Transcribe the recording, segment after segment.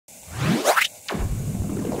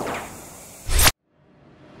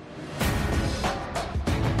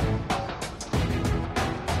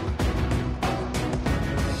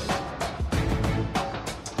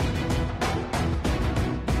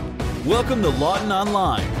Welcome to Lawton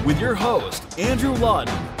Online with your host, Andrew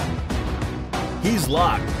Lawton. He's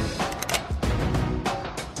locked,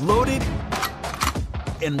 loaded,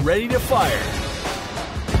 and ready to fire.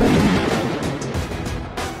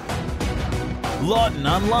 Lawton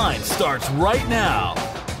Online starts right now.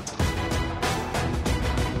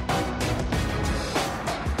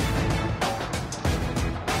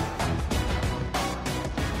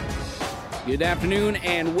 Good afternoon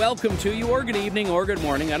and welcome to you, or good evening, or good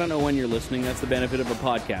morning. I don't know when you're listening. That's the benefit of a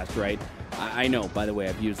podcast, right? I know, by the way,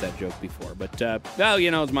 I've used that joke before. But, well,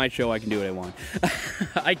 you know, it's my show. I can do what I want.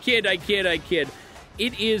 I kid.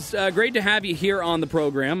 It is great to have you here on the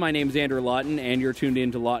program. My name is Andrew Lawton, and you're tuned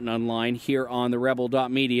in to Lawton Online here on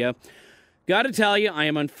TheRebel.media. Got to tell you, I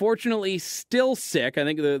am unfortunately still sick. I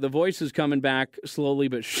think the voice is coming back slowly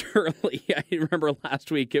but surely. I remember last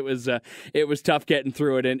week it was tough getting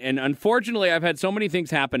through it, and unfortunately I've had so many things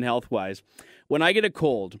happen health-wise. When I get a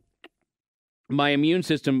cold, my immune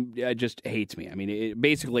system just hates me. I mean,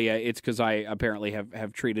 it's because I apparently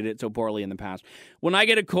have treated it so poorly in the past. When I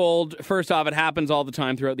get a cold, first off, it happens all the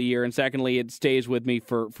time throughout the year, and secondly, it stays with me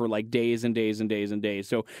for like days and days and days and days.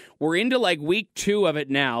 So we're into like week 2 of it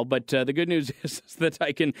now, but the good news is that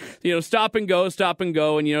I can, stop and go,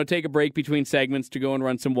 and, take a break between segments to go and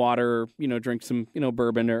run some water, or, drink some,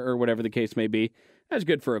 bourbon or whatever the case may be. That's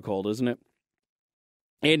good for a cold, isn't it?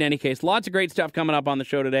 In any case, lots of great stuff coming up on the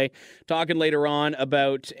show today. Talking later on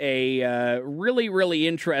about a really, really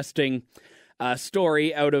interesting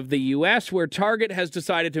story out of the U.S. where Target has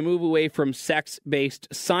decided to move away from sex-based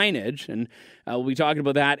signage. And we'll be talking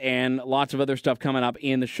about that and lots of other stuff coming up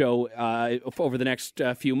in the show over the next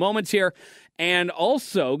few moments here. And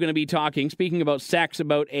also going to be talking, speaking about sex,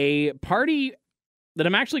 about a party that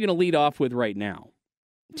I'm actually going to lead off with right now.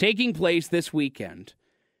 Taking place this weekend.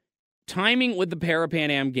 Timing with the Pan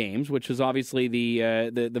Am Games, which is obviously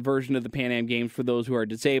the version of the Pan Am Games for those who are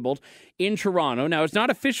disabled, in Toronto. Now, it's not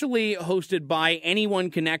officially hosted by anyone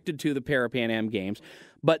connected to the Pan Am Games,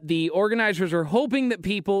 but the organizers are hoping that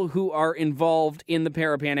people who are involved in the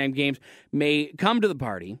Pan Am Games may come to the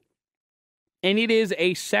party, and it is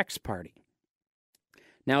a sex party.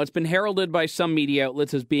 Now, it's been heralded by some media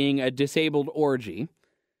outlets as being a disabled orgy.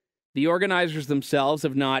 The organizers themselves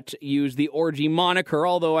have not used the orgy moniker,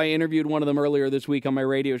 although I interviewed one of them earlier this week on my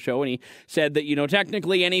radio show, and he said that,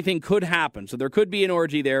 technically anything could happen. So there could be an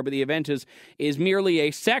orgy there, but the event is merely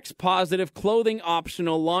a sex-positive,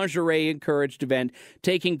 clothing-optional, lingerie-encouraged event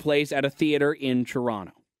taking place at a theater in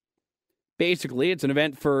Toronto. Basically, it's an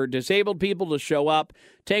event for disabled people to show up,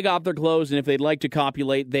 take off their clothes, and if they'd like to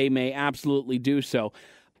copulate, they may absolutely do so.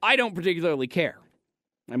 I don't particularly care.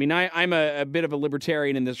 I mean, I'm a bit of a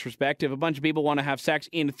libertarian in this respect. If a bunch of people want to have sex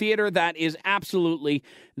in a theater, that is absolutely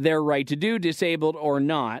their right to do, disabled or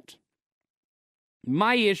not.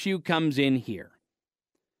 My issue comes in here.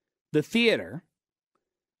 The theater,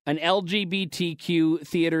 an LGBTQ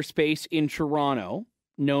theater space in Toronto,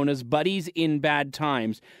 known as Buddies in Bad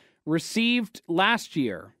Times, received last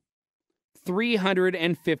year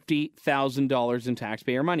 $350,000 in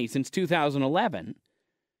taxpayer money. Since 2011,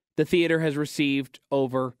 the theater has received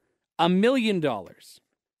over $1 million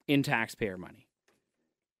in taxpayer money.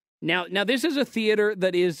 Now, this is a theater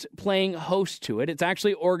that is playing host to it. It's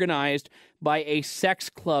actually organized by a sex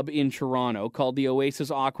club in Toronto called the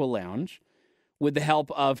Oasis Aqua Lounge, with the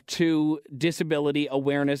help of 2 disability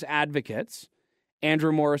awareness advocates,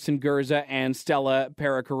 Andrew Morrison-Gurza and Stella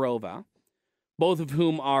Parakarova, both of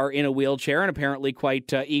whom are in a wheelchair and apparently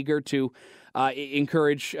quite eager to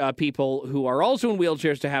encourage people who are also in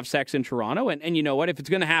wheelchairs to have sex in Toronto. And you know what? If it's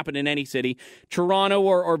going to happen in any city, Toronto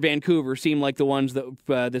or Vancouver seem like the ones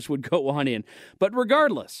that this would go on in. But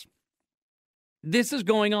regardless, this is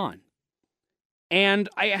going on. And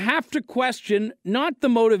I have to question not the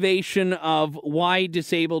motivation of why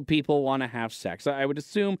disabled people want to have sex. I would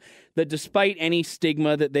assume that despite any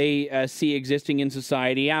stigma that they see existing in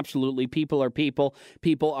society, absolutely, people are people.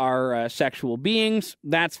 People are sexual beings.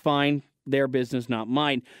 That's fine. Their business, not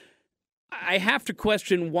mine. I have to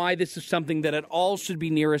question why this is something that at all should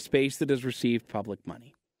be near a space that has received public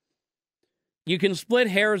money. You can split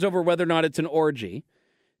hairs over whether or not it's an orgy.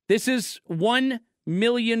 This is $1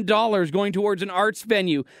 million going towards an arts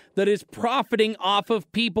venue that is profiting off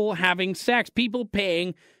of people having sex, people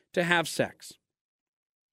paying to have sex.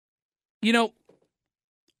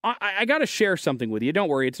 I got to share something with you. Don't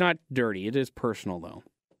worry, it's not dirty. It is personal, though.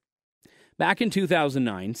 Back in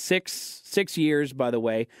 2009, six years, by the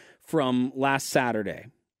way, from last Saturday,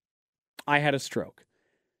 I had a stroke.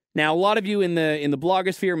 Now, a lot of you in the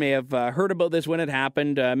blogosphere may have heard about this when it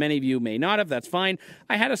happened. Many of you may not have. That's fine.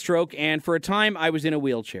 I had a stroke, and for a time, I was in a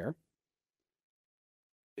wheelchair.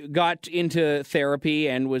 got into therapy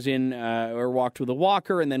and was in or walked with a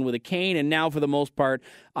walker and then with a cane, and now for the most part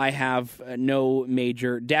I have no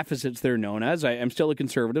major deficits they're known as. I'm still a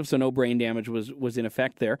conservative, so no brain damage was in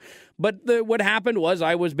effect there. But what happened was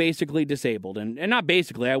I was basically disabled, and not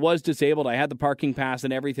basically, I was disabled. I had the parking pass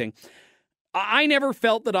and everything. I never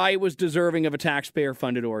felt that I was deserving of a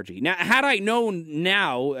taxpayer-funded orgy. Now, had I known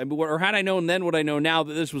now, or had I known then what I know now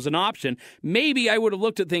that this was an option, maybe I would have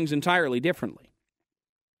looked at things entirely differently.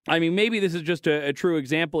 I mean, maybe this is just a true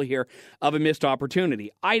example here of a missed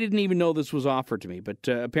opportunity. I didn't even know this was offered to me, but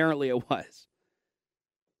apparently it was.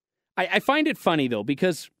 I find it funny, though,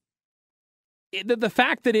 because the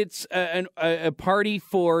fact that it's a party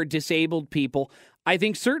for disabled people, I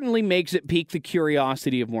think certainly makes it pique the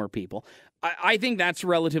curiosity of more people. I think that's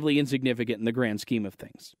relatively insignificant in the grand scheme of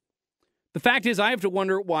things. The fact is, I have to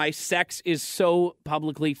wonder why sex is so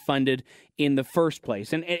publicly funded in the first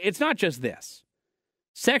place. And it's not just this.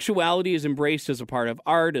 Sexuality is embraced as a part of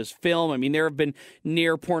art, as film. I mean, there have been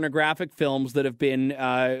near pornographic films that have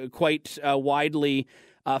been quite widely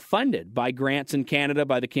funded by grants in Canada,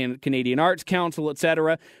 by the Canadian Arts Council,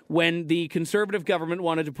 etc. When the Conservative government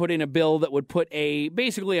wanted to put in a bill that would put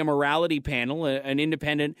basically a morality panel, an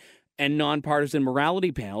independent and nonpartisan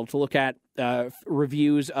morality panel to look at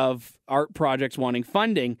reviews of art projects wanting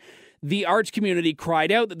funding, the arts community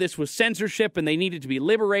cried out that this was censorship and they needed to be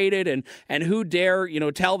liberated, and who dare,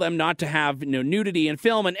 tell them not to have nudity in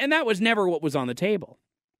film, and that was never what was on the table.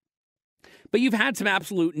 But you've had some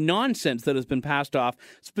absolute nonsense that has been passed off,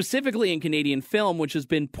 specifically in Canadian film, which has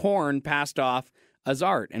been porn passed off as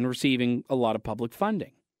art and receiving a lot of public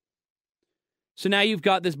funding. So now you've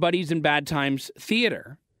got this Buddies in Bad Times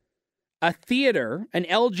theater, an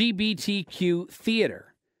LGBTQ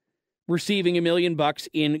theater, receiving $1 million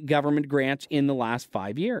in government grants in the last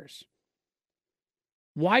 5 years.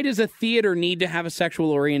 Why does a theater need to have a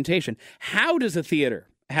sexual orientation? How does a theater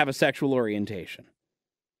have a sexual orientation?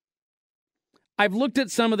 I've looked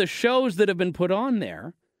at some of the shows that have been put on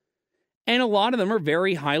there, and a lot of them are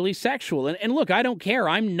very highly sexual. And look, I don't care.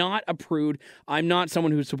 I'm not a prude. I'm not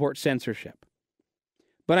someone who supports censorship.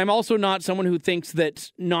 But I'm also not someone who thinks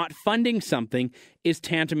that not funding something is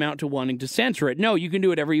tantamount to wanting to censor it. No, you can do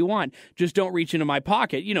whatever you want. Just don't reach into my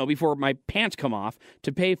pocket, before my pants come off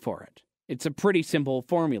to pay for it. It's a pretty simple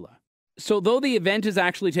formula. So though the event is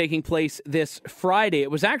actually taking place this Friday,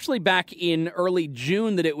 it was actually back in early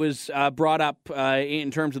June that it was brought up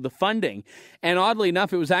in terms of the funding. And oddly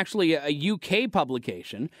enough, it was actually a UK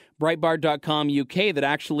publication, Breitbart.com UK, that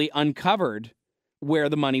actually uncovered where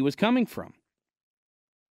the money was coming from.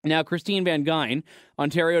 Now, Christine Van Gyn,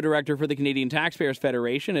 Ontario Director for the Canadian Taxpayers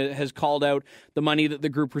Federation, has called out the money that the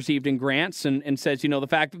group received in grants and says, the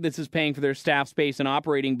fact that this is paying for their staff space and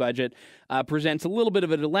operating budget presents a little bit of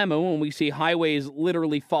a dilemma when we see highways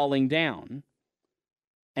literally falling down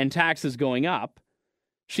and taxes going up.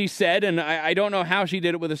 She said, and I don't know how she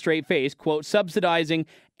did it with a straight face, quote, subsidizing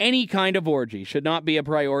any kind of orgy should not be a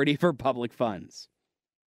priority for public funds.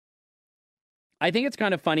 I think it's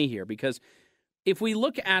kind of funny here because if we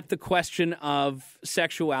look at the question of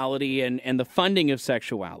sexuality and the funding of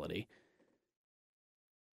sexuality,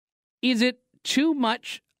 is it too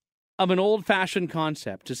much of an old-fashioned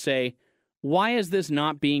concept to say, why is this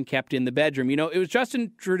not being kept in the bedroom? It was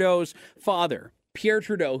Justin Trudeau's father, Pierre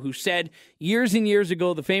Trudeau, who said years and years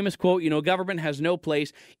ago, the famous quote, government has no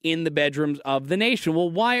place in the bedrooms of the nation. Well,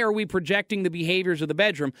 why are we projecting the behaviors of the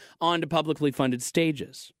bedroom onto publicly funded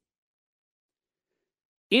stages?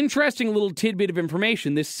 Interesting little tidbit of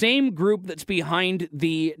information. This same group that's behind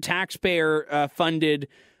the taxpayer-funded,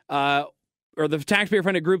 or the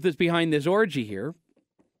taxpayer-funded group that's behind this orgy here,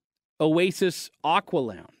 Oasis Aqua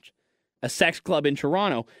Lounge, a sex club in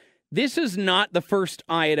Toronto. This is not the first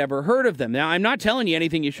I had ever heard of them. Now, I'm not telling you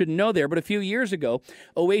anything you shouldn't know there, but a few years ago,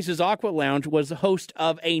 Oasis Aqua Lounge was the host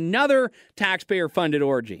of another taxpayer-funded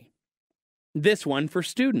orgy. This one for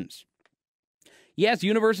students. Yes,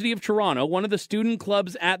 University of Toronto, one of the student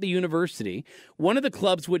clubs at the university, one of the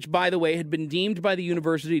clubs which, by the way, had been deemed by the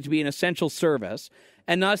university to be an essential service,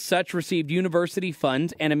 and as such received university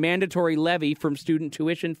funds and a mandatory levy from student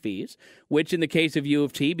tuition fees, which in the case of U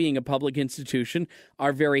of T, being a public institution,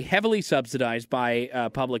 are very heavily subsidized by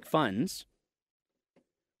public funds,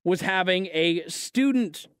 was having a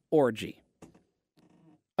student orgy.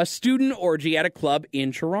 A student orgy at a club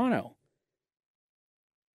in Toronto.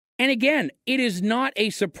 And again, it is not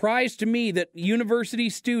a surprise to me that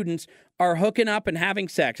university students are hooking up and having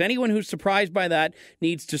sex. Anyone who's surprised by that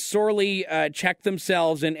needs to sorely check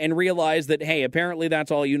themselves and realize that, hey, apparently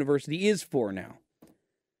that's all university is for now.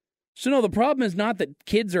 So no, the problem is not that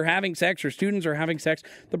kids are having sex or students are having sex.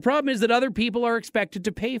 The problem is that other people are expected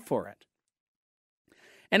to pay for it.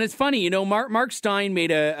 And it's funny, Mark Stein made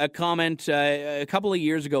a comment a couple of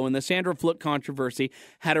years ago when the Sandra Fluke controversy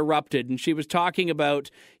had erupted, and she was talking about,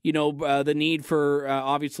 the need for,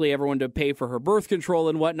 obviously, everyone to pay for her birth control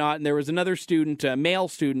and whatnot, and there was another student, a male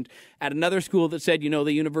student, at another school that said,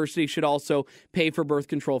 the university should also pay for birth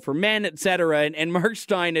control for men, etc., and Mark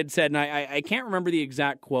Stein had said, and I can't remember the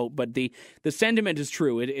exact quote, but the sentiment is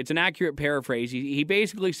true. It's an accurate paraphrase. He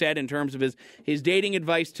basically said, in terms of his dating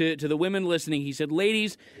advice to the women listening, he said,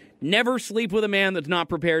 ladies, never sleep with a man that's not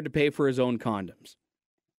prepared to pay for his own condoms.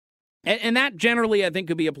 And that generally, I think,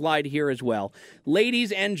 could be applied here as well.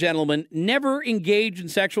 Ladies and gentlemen, never engage in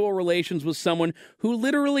sexual relations with someone who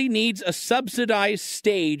literally needs a subsidized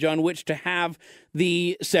stage on which to have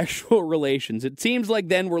the sexual relations. It seems like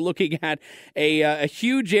then we're looking at a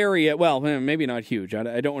huge area. Well, maybe not huge.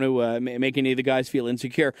 I don't want to make any of the guys feel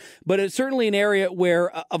insecure. But it's certainly an area where,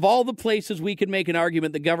 of all the places we could make an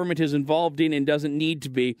argument the government is involved in and doesn't need to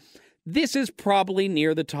be, this is probably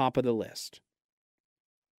near the top of the list.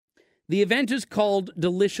 The event is called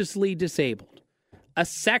Deliciously Disabled, a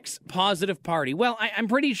sex-positive party. Well, I'm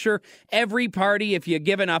pretty sure every party, if you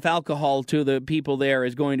give enough alcohol to the people there,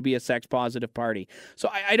 is going to be a sex-positive party. So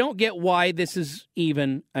I don't get why this is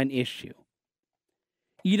even an issue.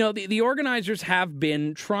 The organizers have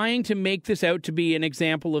been trying to make this out to be an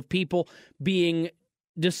example of people being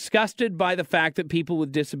disgusted by the fact that people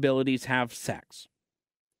with disabilities have sex.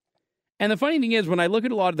 And the funny thing is, when I look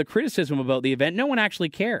at a lot of the criticism about the event, no one actually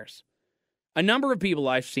cares. A number of people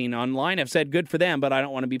I've seen online have said, good for them, but I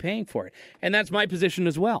don't want to be paying for it. And that's my position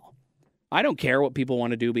as well. I don't care what people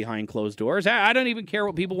want to do behind closed doors. I don't even care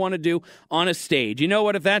what people want to do on a stage. You know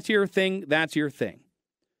what? If that's your thing, that's your thing.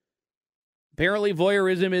 Apparently,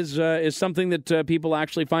 voyeurism is something that people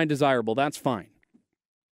actually find desirable. That's fine.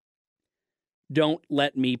 Don't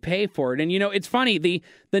let me pay for it. And, it's funny, the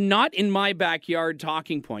not in my backyard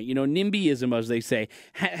talking point, NIMBYism, as they say,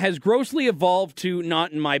 has grossly evolved to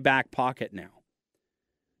not in my back pocket now.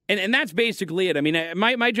 And that's basically it. I mean,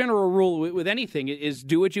 my general rule with anything is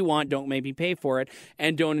do what you want, don't make me pay for it,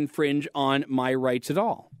 and don't infringe on my rights at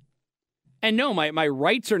all. And no, my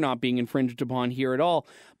rights are not being infringed upon here at all,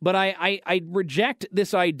 but I reject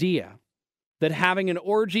this idea that having an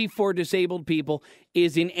orgy for disabled people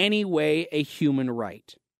is in any way a human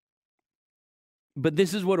right. But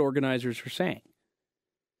this is what organizers are saying.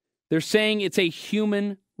 They're saying it's a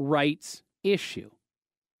human rights issue.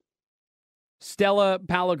 Stella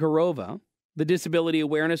Palagorova, the disability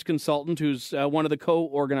awareness consultant who's one of the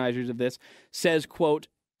co-organizers of this, says, quote,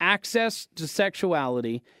 access to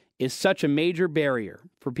sexuality is such a major barrier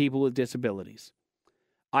for people with disabilities.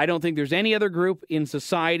 I don't think there's any other group in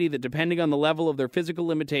society that, depending on the level of their physical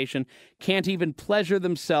limitation, can't even pleasure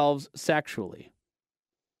themselves sexually.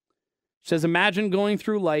 Says, imagine going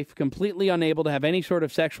through life completely unable to have any sort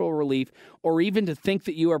of sexual relief or even to think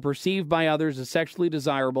that you are perceived by others as sexually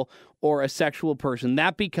desirable or a sexual person.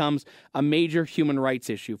 That becomes a major human rights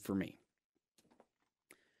issue for me.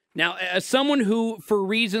 Now, as someone who, for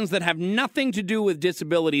reasons that have nothing to do with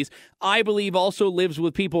disabilities, I believe also lives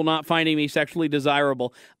with people not finding me sexually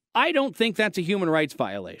desirable, I don't think that's a human rights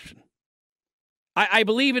violation. I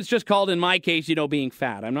believe it's just called, in my case, being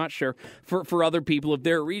fat. I'm not sure for other people if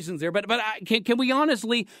there are reasons there. But can we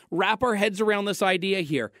honestly wrap our heads around this idea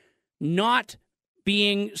here? Not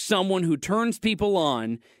being someone who turns people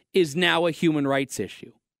on is now a human rights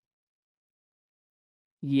issue.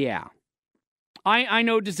 Yeah. I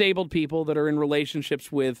know disabled people that are in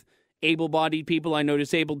relationships with able-bodied people. I know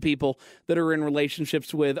disabled people that are in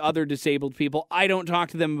relationships with other disabled people. I don't talk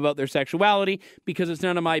to them about their sexuality because it's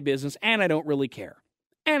none of my business, and I don't really care.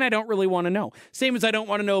 And I don't really want to know. Same as I don't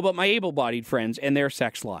want to know about my able-bodied friends and their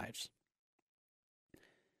sex lives.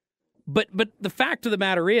 But the fact of the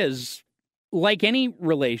matter is, like any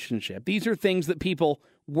relationship, these are things that people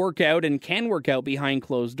work out and can work out behind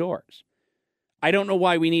closed doors. I don't know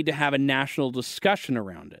why we need to have a national discussion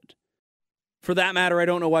around it. For that matter, I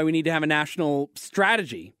don't know why we need to have a national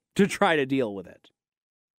strategy to try to deal with it.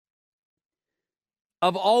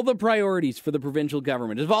 Of all the priorities for the provincial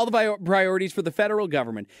government, of all the priorities for the federal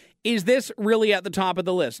government, is this really at the top of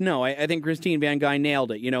the list? No, I think Christine Van Guy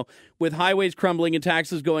nailed it. With highways crumbling and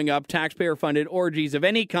taxes going up, taxpayer-funded orgies of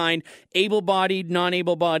any kind, able-bodied,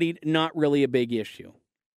 non-able-bodied, not really a big issue.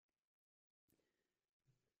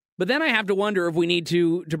 But then I have to wonder if we need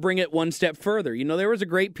to bring it one step further. There was a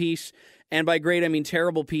great piece, and by great I mean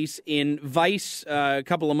terrible piece, in Vice a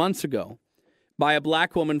couple of months ago by a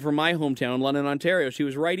black woman from my hometown, London, Ontario. She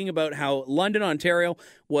was writing about how London, Ontario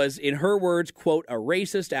was, in her words, quote, a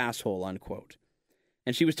racist asshole, unquote.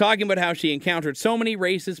 And she was talking about how she encountered so many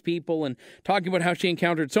racist people and talking about how she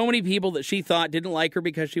encountered so many people that she thought didn't like her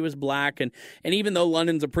because she was black. And even though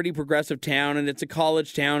London's a pretty progressive town and it's a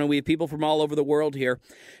college town and we have people from all over the world here,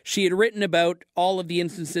 she had written about all of the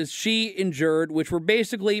instances she endured, which were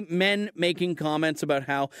basically men making comments about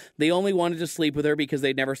how they only wanted to sleep with her because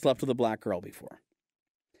they'd never slept with a black girl before.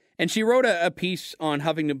 And she wrote a piece on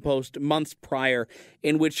Huffington Post months prior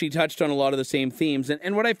in which she touched on a lot of the same themes.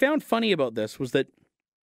 And what I found funny about this was that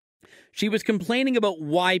she was complaining about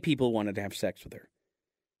why people wanted to have sex with her.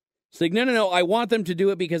 It's like, no, I want them to do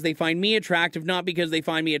it because they find me attractive, not because they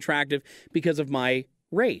find me attractive because of my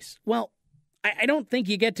race. Well, I don't think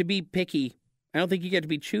you get to be picky. I don't think you get to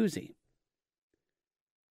be choosy.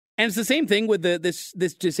 And it's the same thing with this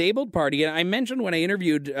disabled party. And I mentioned when I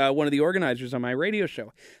interviewed one of the organizers on my radio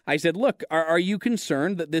show, I said, look, are you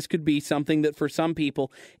concerned that this could be something that for some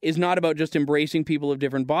people is not about just embracing people of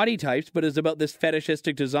different body types, but is about this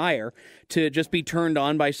fetishistic desire to just be turned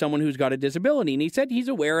on by someone who's got a disability? And he said he's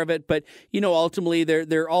aware of it, but, ultimately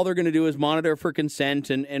they're all they're going to do is monitor for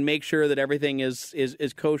consent and make sure that everything is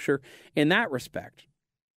kosher in that respect.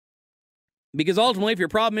 Because ultimately, if your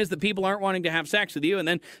problem is that people aren't wanting to have sex with you and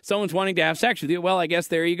then someone's wanting to have sex with you, well, I guess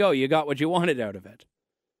there you go. You got what you wanted out of it.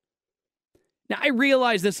 Now, I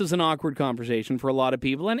realize this is an awkward conversation for a lot of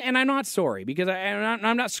people, and I'm not sorry because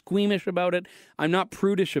I'm not squeamish about it. I'm not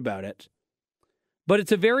prudish about it. But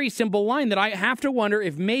it's a very simple line that I have to wonder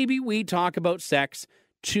if maybe we talk about sex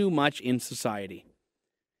too much in society.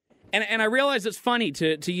 And I realize it's funny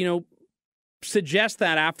to suggest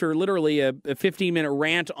that after literally a 15-minute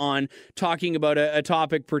rant on talking about a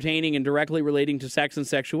topic pertaining and directly relating to sex and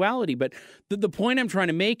sexuality. But the point I'm trying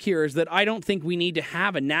to make here is that I don't think we need to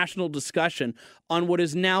have a national discussion on what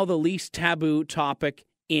is now the least taboo topic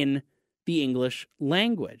in the English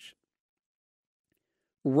language.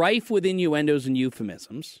 Rife with innuendos and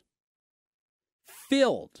euphemisms,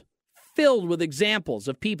 filled with examples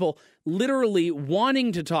of people literally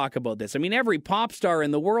wanting to talk about this. I mean, every pop star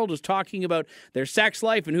in the world is talking about their sex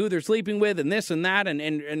life and who they're sleeping with and this and that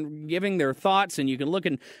and giving their thoughts. And you can look,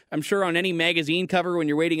 I'm sure, on any magazine cover when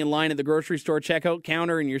you're waiting in line at the grocery store checkout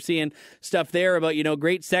counter and you're seeing stuff there about,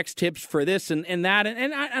 great sex tips for this and that.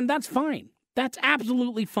 And that's fine. That's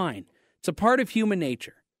absolutely fine. It's a part of human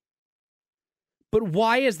nature. But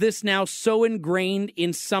why is this now so ingrained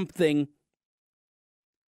in something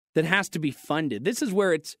that has to be funded? This is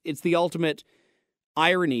where it's the ultimate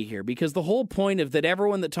irony here, because the whole point of that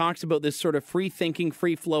everyone that talks about this sort of free-thinking,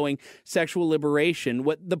 free-flowing sexual liberation,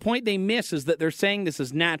 what the point they miss is that they're saying this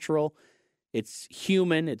is natural, it's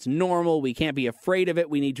human, it's normal, we can't be afraid of it,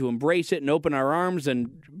 we need to embrace it and open our arms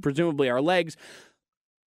and presumably our legs.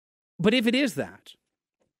 But if it is that,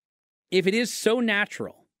 if it is so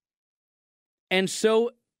natural and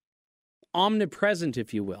so omnipresent,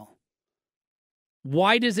 if you will,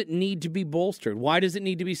 why does it need to be bolstered? Why does it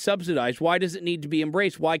need to be subsidized? Why does it need to be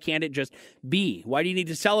embraced? Why can't it just be? Why do you need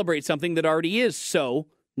to celebrate something that already is so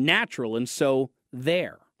natural and so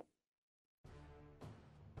there?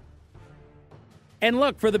 And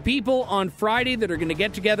look, for the people on Friday that are going to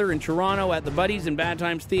get together in Toronto at the Buddies and Bad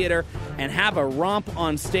Times Theatre and have a romp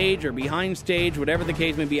on stage or behind stage, whatever the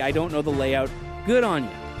case may be, I don't know the layout, good on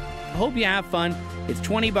you. I hope you have fun. It's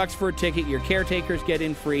 $20 for a ticket. Your caretakers get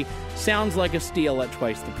in free. Sounds like a steal at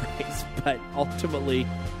twice the price. But ultimately,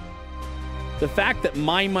 the fact that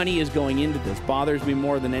my money is going into this bothers me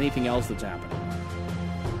more than anything else that's happening.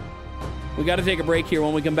 We got to take a break here.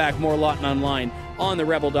 When we come back, more Lawton Online on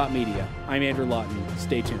TheRebel.media. I'm Andrew Lawton.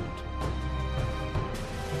 Stay tuned.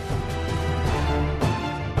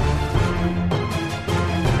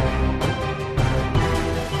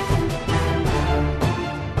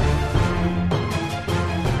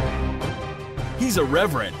 He's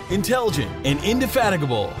irreverent, intelligent, and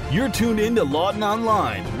indefatigable. You're tuned in to Lawton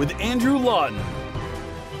Online with Andrew Lawton.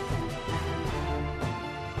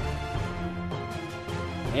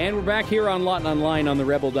 And we're back here on Lawton Online on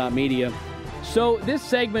TheRebel.media. So this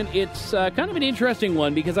segment, it's kind of an interesting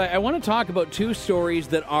one because I want to talk about two stories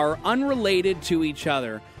that are unrelated to each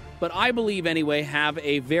other, but I believe anyway have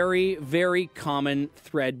a very, very common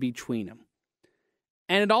thread between them.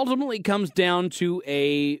 And it ultimately comes down to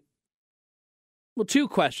two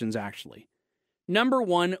questions, actually. Number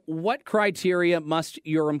one, what criteria must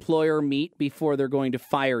your employer meet before they're going to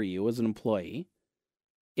fire you as an employee,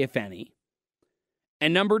 if any?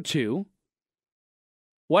 And number two,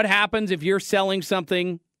 what happens if you're selling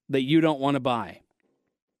something that you don't want to buy?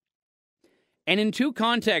 And in two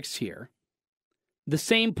contexts here, the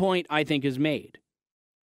same point, I think, is made.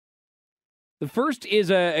 The first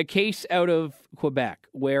is a case out of Quebec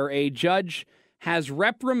where a judge has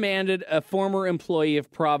reprimanded a former employee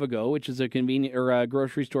of Provigo, which is a convenient or a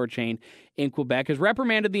grocery store chain in Quebec, has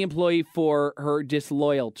reprimanded the employee for her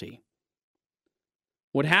disloyalty.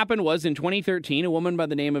 What happened was in 2013, a woman by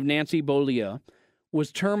the name of Nancy Beaulieu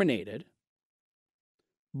was terminated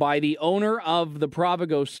by the owner of the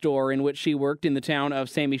Provigo store in which she worked in the town of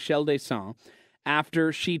Saint-Michel-des-Saints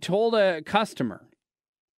after she told a customer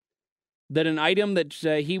that an item that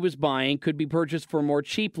he was buying could be purchased for more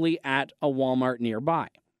cheaply at a Walmart nearby.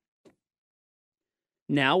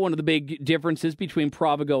 Now, one of the big differences between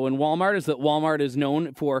Provigo and Walmart is that Walmart is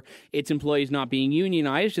known for its employees not being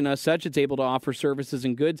unionized, and as such, it's able to offer services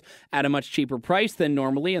and goods at a much cheaper price than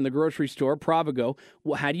normally. In the grocery store, Provigo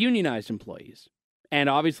had unionized employees. And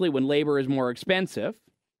obviously, when labor is more expensive,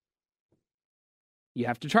 you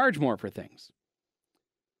have to charge more for things.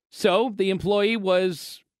 So the employee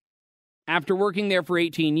was, after working there for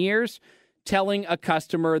 18 years, telling a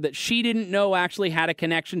customer that she didn't know actually had a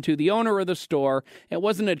connection to the owner of the store. It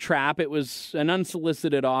wasn't a trap. It was an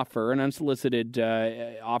unsolicited offer,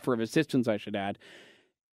 offer of assistance, I should add,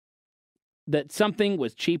 that something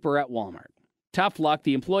was cheaper at Walmart. Tough luck.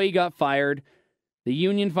 The employee got fired. The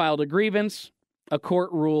union filed a grievance. A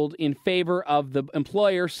court ruled in favor of the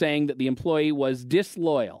employer, saying that the employee was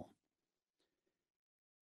disloyal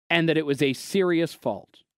and that it was a serious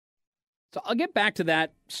fault. So I'll get back to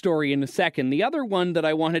that story in a second. The other one that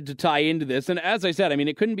I wanted to tie into this, and as I said, I mean,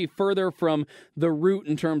 it couldn't be further from the root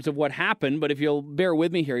in terms of what happened, but if you'll bear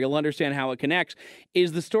with me here, you'll understand how it connects,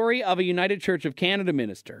 is the story of a United Church of Canada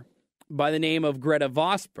minister by the name of Greta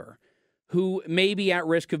Vosper, who may be at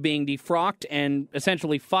risk of being defrocked and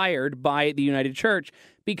essentially fired by the United Church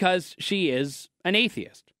because she is an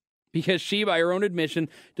atheist. Because she, by her own admission,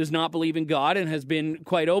 does not believe in God and has been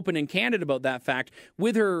quite open and candid about that fact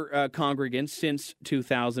with her congregants since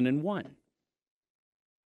 2001.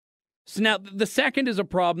 So now, the second is a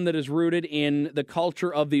problem that is rooted in the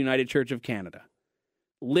culture of the United Church of Canada.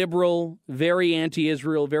 Liberal, very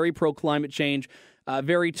anti-Israel, very pro-climate change,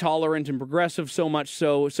 very tolerant and progressive, so much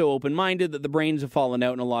so open-minded that the brains have fallen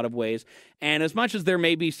out in a lot of ways. And as much as there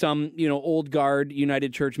may be some, old guard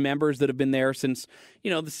United Church members that have been there since, the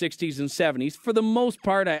 60s and 70s, for the most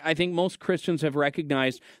part, I think most Christians have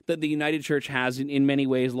recognized that the United Church has, in many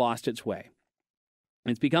ways, lost its way.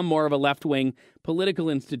 It's become more of a left-wing political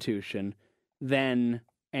institution than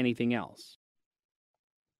anything else.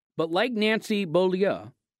 But like Nancy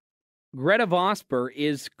Beaulieu, Greta Vosper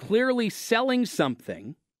is clearly selling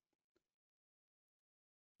something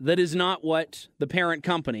that is not what the parent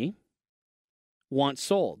company wants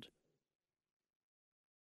sold.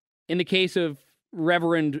 In the case of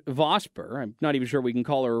Reverend Vosper, I'm not even sure we can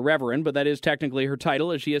call her a reverend, but that is technically her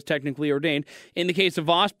title, as she is technically ordained. In the case of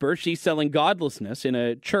Vosper, she's selling godlessness in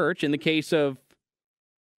a church. In the case of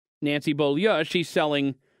Nancy Beaulieu, she's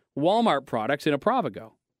selling Walmart products in a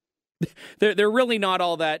Provigo. They're really not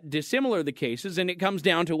all that dissimilar, the cases, and it comes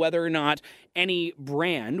down to whether or not any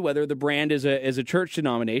brand, whether the brand is a church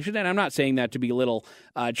denomination, and I'm not saying that to belittle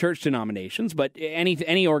church denominations, but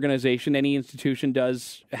any organization, any institution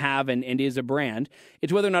does have and is a brand.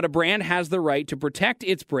 It's whether or not a brand has the right to protect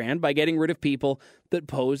its brand by getting rid of people that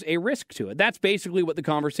pose a risk to it. That's basically what the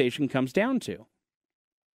conversation comes down to.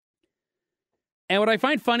 And what I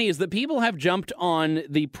find funny is that people have jumped on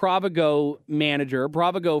the Provigo manager,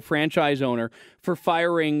 Provigo franchise owner, for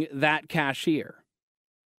firing that cashier.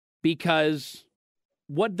 Because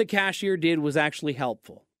what the cashier did was actually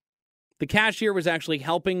helpful. The cashier was actually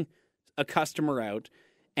helping a customer out,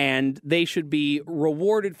 and they should be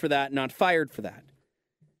rewarded for that, not fired for that.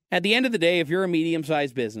 At the end of the day, if you're a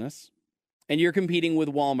medium-sized business and you're competing with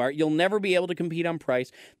Walmart, you'll never be able to compete on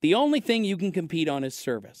price. The only thing you can compete on is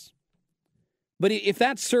service. But if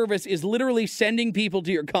that service is literally sending people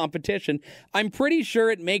to your competition, I'm pretty sure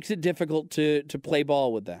it makes it difficult to play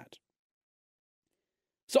ball with that.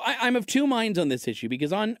 So I'm of two minds on this issue,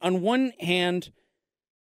 because on one hand,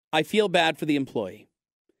 I feel bad for the employee.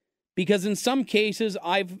 Because in some cases,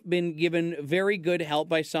 I've been given very good help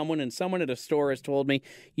by someone, and someone at a store has told me,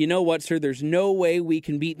 you know what, sir, there's no way we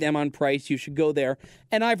can beat them on price. You should go there.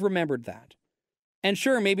 And I've remembered that. And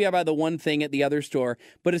sure, maybe I buy the one thing at the other store,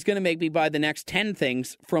 but it's going to make me buy the next 10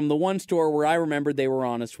 things from the one store where I remembered they were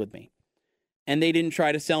honest with me. And they didn't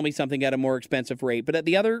try to sell me something at a more expensive rate. But on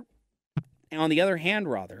the other hand,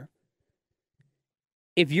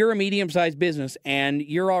 if you're a medium-sized business and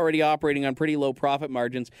you're already operating on pretty low profit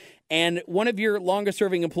margins, and one of your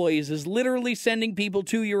longest-serving employees is literally sending people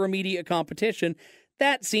to your immediate competition,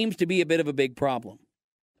 that seems to be a bit of a big problem.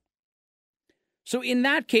 So in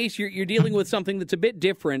that case, you're dealing with something that's a bit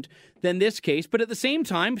different than this case. But at the same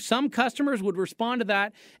time, some customers would respond to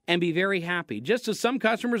that and be very happy. Just as some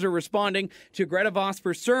customers are responding to Greta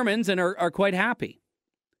Vosper's sermons and are quite happy.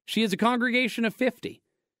 She has a congregation of 50.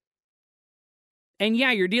 And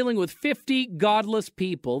yeah, you're dealing with 50 godless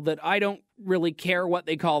people that I don't really care what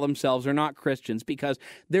they call themselves are not Christians, because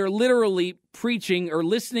they're literally preaching or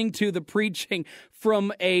listening to the preaching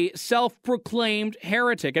from a self-proclaimed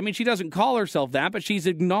heretic. I mean, she doesn't call herself that, but she's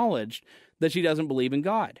acknowledged that she doesn't believe in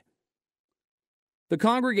God. The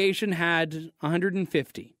congregation had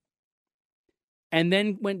 150 and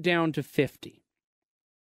then went down to 50.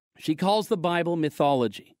 She calls the Bible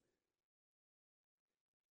mythology.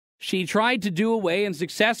 She tried to do away and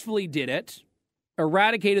successfully did it,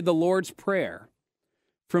 eradicated the Lord's Prayer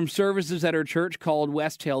from services at her church called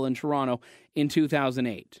West Hill in Toronto in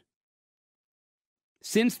 2008.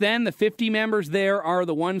 Since then, the 50 members there are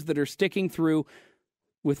the ones that are sticking through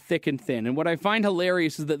with thick and thin. And what I find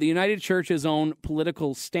hilarious is that the United Church's own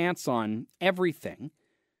political stance on everything,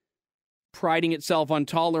 priding itself on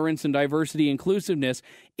tolerance and diversity inclusiveness,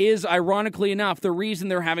 is, ironically enough, the reason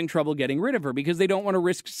they're having trouble getting rid of her, because they don't want to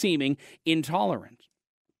risk seeming intolerant.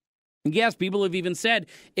 And yes, people have even said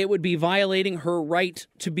it would be violating her right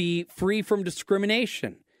to be free from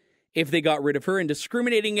discrimination if they got rid of her, and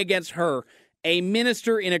discriminating against her, a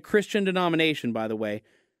minister in a Christian denomination, by the way,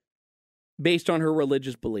 based on her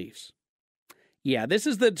religious beliefs. Yeah, this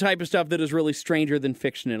is the type of stuff that is really stranger than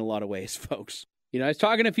fiction in a lot of ways, folks. You know, I was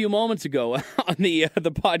talking a few moments ago on the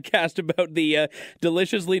podcast about the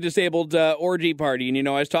deliciously disabled orgy party. And, you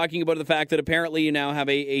know, I was talking about the fact that apparently you now have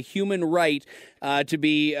a human right to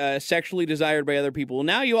be sexually desired by other people. Well,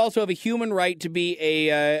 now you also have a human right to be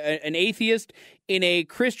an atheist in a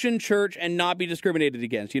Christian church and not be discriminated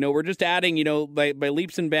against. You know, we're just adding, you know, by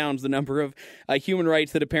leaps and bounds the number of human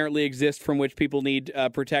rights that apparently exist from which people need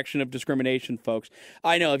protection of discrimination, folks.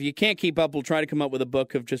 I know, if you can't keep up, we'll try to come up with a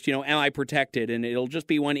book of just, you know, am I protected? And it'll just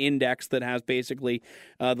be one index that has basically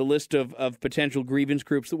the list of potential grievance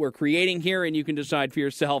groups that we're creating here, and you can decide for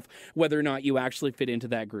yourself whether or not you actually fit into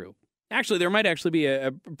that group. Actually, there might actually be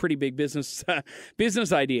a pretty big business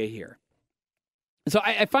idea here. So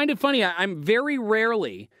I find it funny. I'm very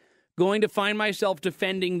rarely going to find myself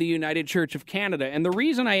defending the United Church of Canada. And the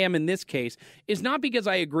reason I am in this case is not because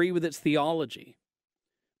I agree with its theology,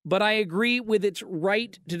 but I agree with its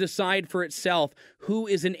right to decide for itself who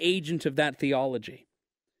is an agent of that theology.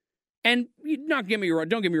 And don't get me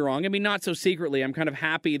wrong. I mean, not so secretly. I'm kind of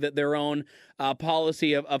happy that their own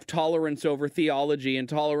policy of tolerance over theology and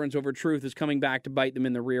tolerance over truth is coming back to bite them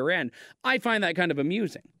in the rear end. I find that kind of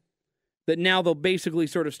amusing. That now they'll basically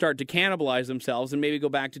sort of start to cannibalize themselves and maybe go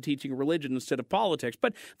back to teaching religion instead of politics.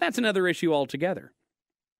 But that's another issue altogether.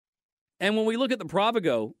 And when we look at the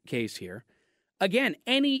Provigo case here, again,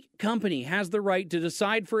 any company has the right to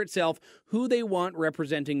decide for itself who they want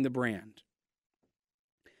representing the brand.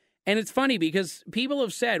 And it's funny because people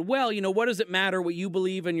have said, well, you know, what does it matter what you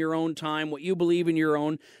believe in your own time, what you believe in your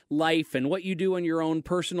own life, and what you do in your own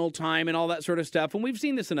personal time and all that sort of stuff. And we've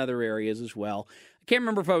seen this in other areas as well. I can't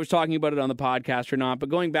remember if I was talking about it on the podcast or not, but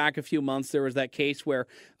going back a few months, there was that case where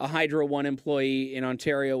a Hydro One employee in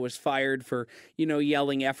Ontario was fired for, you know,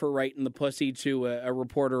 yelling F her right in the pussy to a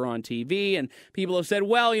reporter on TV. And people have said,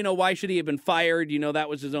 well, you know, why should he have been fired? You know, that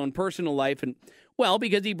was his own personal life. And, well,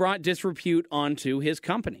 because he brought disrepute onto his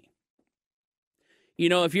company. You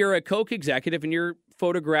know, if you're a Coke executive and you're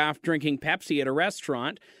photographed drinking Pepsi at a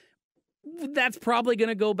restaurant, that's probably going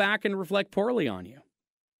to go back and reflect poorly on you.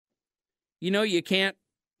 You know, you can't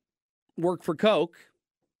work for Coke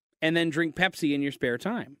and then drink Pepsi in your spare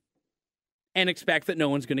time and expect that no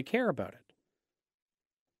one's going to care about it.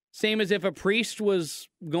 Same as if a priest was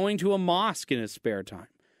going to a mosque in his spare time.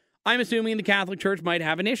 I'm assuming the Catholic Church might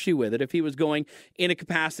have an issue with it if he was going in a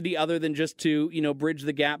capacity other than just to, you know, bridge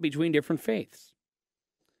the gap between different faiths.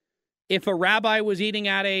 If a rabbi was eating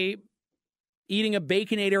a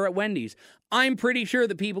Baconator at Wendy's, I'm pretty sure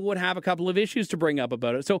that people would have a couple of issues to bring up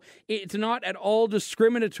about it. So it's not at all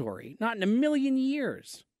discriminatory, not in a million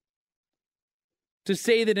years, to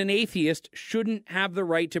say that an atheist shouldn't have the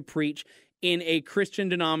right to preach in a Christian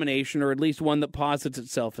denomination, or at least one that posits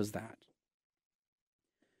itself as that.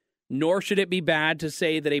 Nor should it be bad to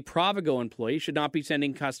say that a Provigo employee should not be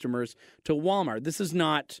sending customers to Walmart. This is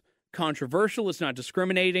not controversial, it's not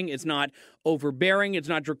discriminating, it's not overbearing, it's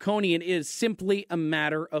not draconian. It is simply a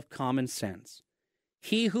matter of common sense.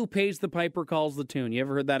 He who pays the piper calls the tune. You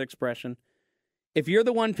ever heard that expression? If you're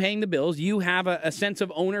the one paying the bills, you have a sense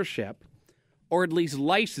of ownership, or at least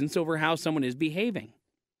license over how someone is behaving.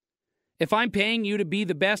 If I'm paying you to be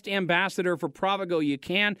the best ambassador for Provigo you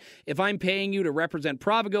can, if I'm paying you to represent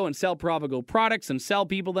Provigo and sell Provigo products and sell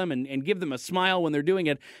people them and give them a smile when they're doing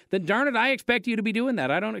it, then darn it, I expect you to be doing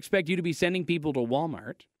that. I don't expect you to be sending people to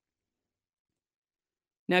Walmart.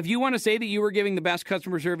 Now, if you want to say that you were giving the best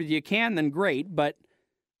customer service you can, then great, but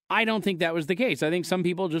I don't think that was the case. I think some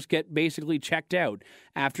people just get basically checked out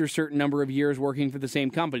after a certain number of years working for the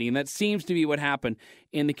same company, and that seems to be what happened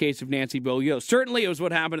in the case of Nancy Beaulieu. Certainly it was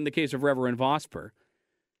what happened in the case of Reverend Vosper.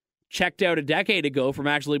 Checked out a decade ago from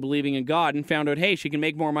actually believing in God and found out, hey, she can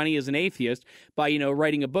make more money as an atheist by,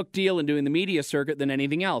 writing a book deal and doing the media circuit than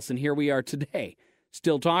anything else. And here we are today,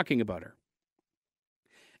 still talking about her.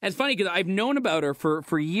 And it's funny because I've known about her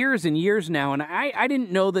for years and years now, and I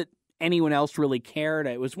didn't know that anyone else really cared.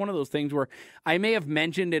 It was one of those things where I may have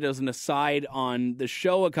mentioned it as an aside on the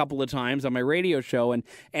show a couple of times, on my radio show and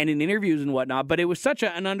in interviews and whatnot, but it was such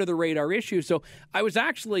an under-the-radar issue. So I was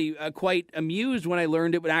actually quite amused when I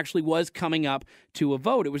learned it actually was coming up to a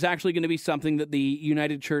vote. It was actually going to be something that the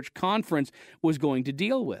United Church Conference was going to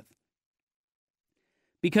deal with.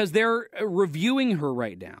 Because they're reviewing her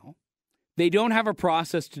right now. They don't have a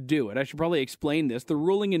process to do it. I should probably explain this. The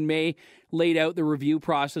ruling in May laid out the review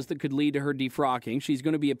process that could lead to her defrocking. She's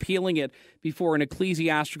going to be appealing it before an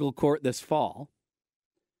ecclesiastical court this fall.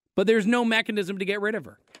 But there's no mechanism to get rid of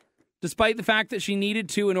her, despite the fact that she needed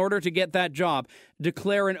to, in order to get that job,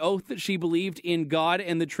 declare an oath that she believed in God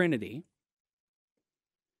and the Trinity.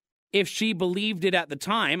 If she believed it at the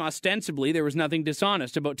time, ostensibly, there was nothing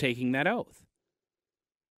dishonest about taking that oath.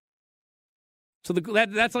 So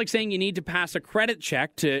that's like saying you need to pass a credit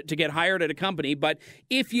check to get hired at a company, but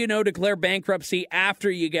if declare bankruptcy after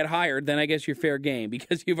you get hired, then I guess you're fair game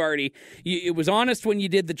because it was honest when you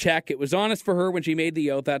did the check, it was honest for her when she made the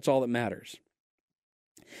oath, that's all that matters.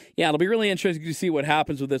 Yeah, it'll be really interesting to see what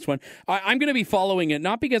happens with this one. I'm going to be following it,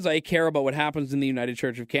 not because I care about what happens in the United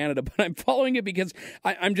Church of Canada, but I'm following it because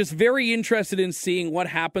I'm just very interested in seeing what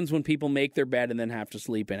happens when people make their bed and then have to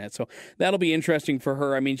sleep in it. So that'll be interesting for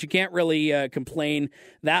her. I mean, she can't really complain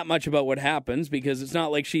that much about what happens because it's not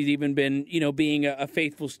like she's even been, being a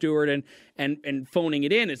faithful steward and phoning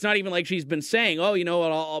it in. It's not even like she's been saying, oh,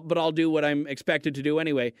 what, I'll do what I'm expected to do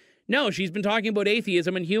anyway. No, she's been talking about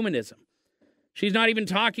atheism and humanism. She's not even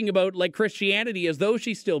talking about Christianity as though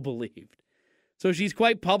she still believed. So she's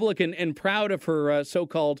quite public and proud of her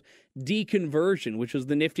so-called deconversion, which is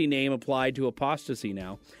the nifty name applied to apostasy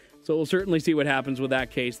now. So we'll certainly see what happens with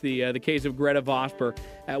that case, the case of Greta Vosper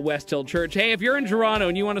at West Hill Church. Hey, if you're in Toronto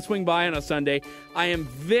and you want to swing by on a Sunday, I am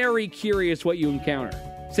very curious what you encounter.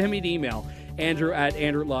 Send me an email.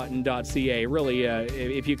 Andrew@andrewlawton.ca. Really,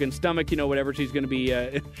 if you can stomach, whatever she's going to be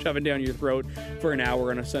shoving down your throat for an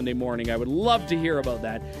hour on a Sunday morning, I would love to hear about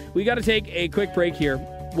that. We got to take a quick break here.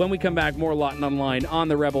 When we come back, more Lawton Online on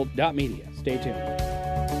TheRebel.media. Stay tuned.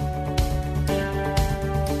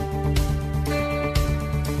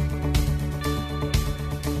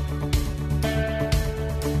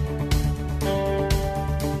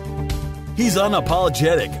 He's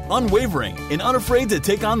unapologetic, unwavering, and unafraid to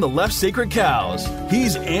take on the left's sacred cows.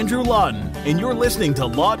 He's Andrew Lawton, and you're listening to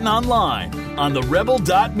Lawton Online on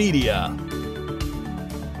TheRebel.media.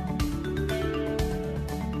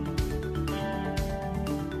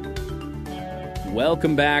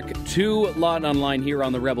 Welcome back to Lawton Online here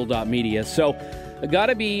on TheRebel.media. So, I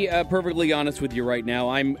gotta be perfectly honest with you right now.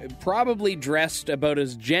 I'm probably dressed about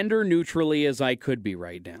as gender neutrally as I could be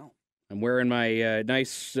right now. I'm wearing my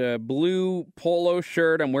nice blue polo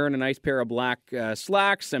shirt. I'm wearing a nice pair of black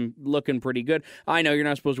slacks. I'm looking pretty good. I know you're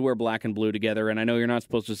not supposed to wear black and blue together, and I know you're not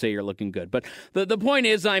supposed to say you're looking good. But the point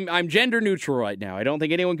is I'm gender neutral right now. I don't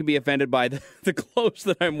think anyone can be offended by the clothes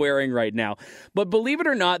that I'm wearing right now. But believe it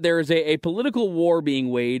or not, there is a political war being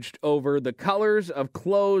waged over the colors of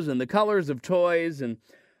clothes and the colors of toys and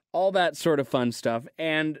all that sort of fun stuff.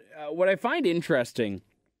 And what I find interesting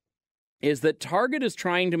is that Target is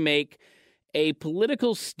trying to make a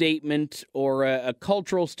political statement or a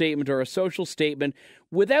cultural statement or a social statement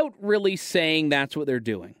without really saying that's what they're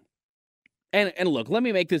doing. And look, let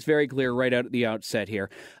me make this very clear right out at the outset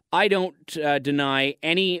here. I don't deny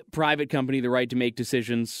any private company the right to make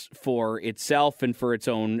decisions for itself and for its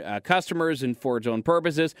own customers and for its own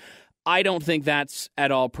purposes. I don't think that's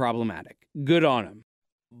at all problematic. Good on them.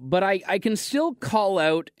 But I can still call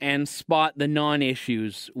out and spot the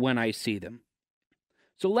non-issues when I see them.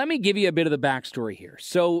 So let me give you a bit of the backstory here.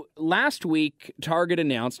 So last week, Target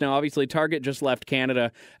announced, now obviously Target just left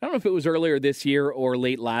Canada. I don't know if it was earlier this year or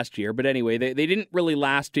late last year, but anyway, they didn't really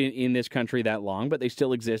last in this country that long, but they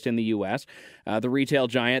still exist in the U.S., the retail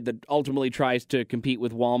giant that ultimately tries to compete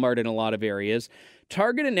with Walmart in a lot of areas.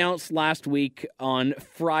 Target announced last week on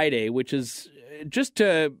Friday, which is, just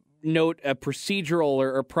to note a procedural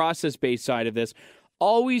or process-based side of this,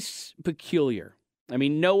 always peculiar. I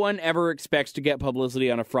mean, no one ever expects to get publicity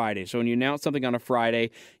on a Friday. So when you announce something on a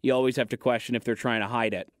Friday, you always have to question if they're trying to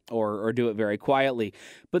hide it or do it very quietly.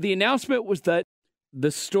 But the announcement was that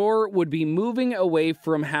the store would be moving away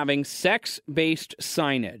from having sex-based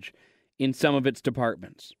signage in some of its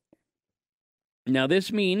departments. Now,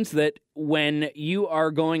 this means that when you are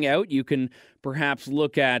going out, you can perhaps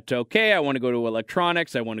look at, okay, I want to go to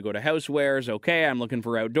electronics, I want to go to housewares, okay, I'm looking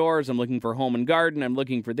for outdoors, I'm looking for home and garden, I'm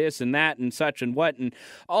looking for this and that and such and what and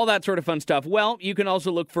all that sort of fun stuff. Well, you can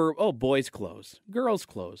also look for, boys' clothes, girls'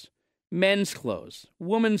 clothes, men's clothes,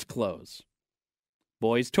 women's clothes,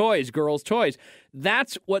 boys' toys, girls' toys.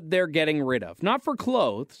 That's what they're getting rid of. Not for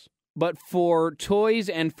clothes, but for toys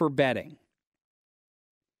and for bedding.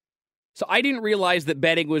 So I didn't realize that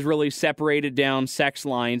bedding was really separated down sex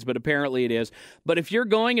lines, but apparently it is. But if you're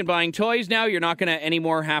going and buying toys now, you're not going to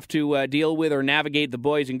anymore have to deal with or navigate the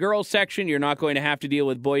boys and girls section. You're not going to have to deal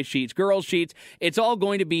with boys sheets, girls sheets. It's all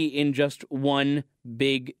going to be in just one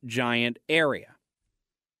big, giant area.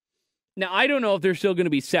 Now, I don't know if they're still going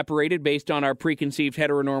to be separated based on our preconceived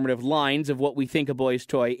heteronormative lines of what we think a boy's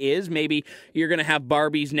toy is. Maybe you're going to have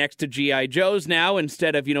Barbies next to G.I. Joes now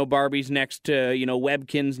instead of, Barbies next to,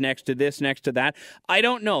 Webkins next to this, next to that. I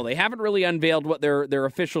don't know. They haven't really unveiled what their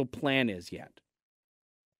official plan is yet.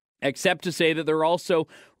 Except to say that they're also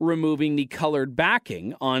removing the colored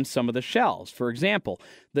backing on some of the shelves. For example,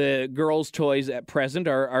 the girls' toys at present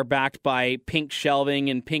are backed by pink shelving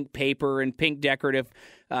and pink paper and pink decorative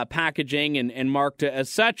packaging and marked as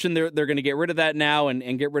such, and they're going to get rid of that now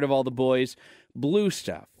and get rid of all the boys' blue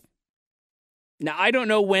stuff. Now, I don't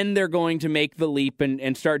know when they're going to make the leap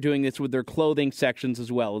and start doing this with their clothing sections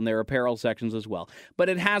as well and their apparel sections as well, but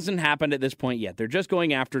it hasn't happened at this point yet. They're just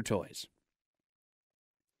going after toys.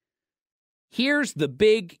 Here's the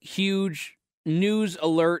big, huge news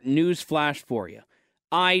alert, news flash for you.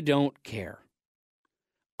 I don't care.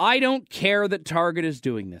 I don't care that Target is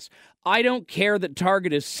doing this. I don't care that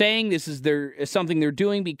Target is saying this is something they're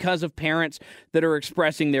doing because of parents that are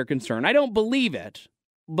expressing their concern. I don't believe it,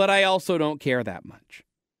 but I also don't care that much.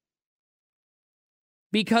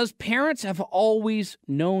 Because parents have always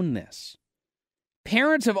known this.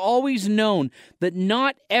 Parents have always known that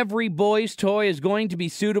not every boy's toy is going to be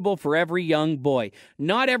suitable for every young boy.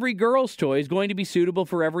 Not every girl's toy is going to be suitable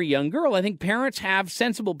for every young girl. I think parents have,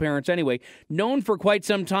 sensible parents anyway, known for quite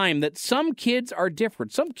some time that some kids are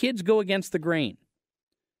different. Some kids go against the grain.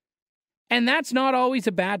 And that's not always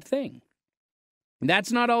a bad thing.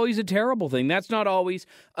 That's not always a terrible thing. That's not always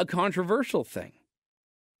a controversial thing.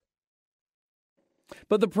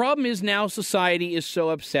 But the problem is now society is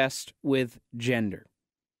so obsessed with gender.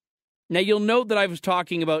 Now, you'll note that I was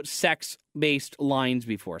talking about sex-based lines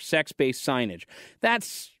before, sex-based signage.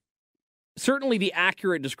 That's certainly the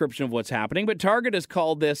accurate description of what's happening, but Target has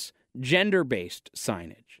called this gender-based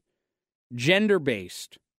signage,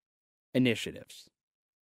 gender-based initiatives.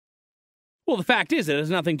 Well, the fact is it has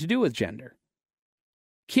nothing to do with gender.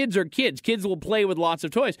 Kids are kids. Kids will play with lots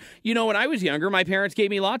of toys. When I was younger, my parents gave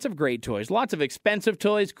me lots of great toys, lots of expensive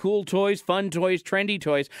toys, cool toys, fun toys, trendy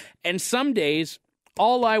toys. And some days,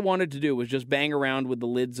 all I wanted to do was just bang around with the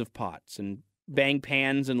lids of pots and bang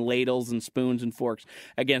pans and ladles and spoons and forks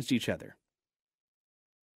against each other.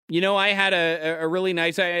 I had a really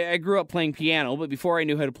nice, I grew up playing piano, but before I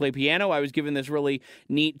knew how to play piano, I was given this really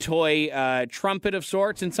neat toy trumpet of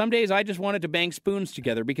sorts, and some days I just wanted to bang spoons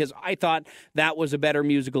together because I thought that was a better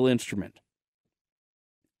musical instrument.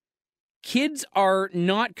 Kids are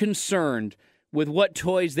not concerned with what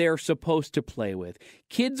toys they're supposed to play with.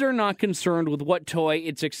 Kids are not concerned with what toy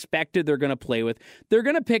it's expected they're going to play with. They're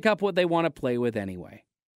going to pick up what they want to play with anyway.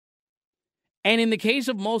 And in the case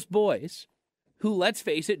of most boys, who, let's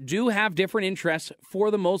face it, do have different interests for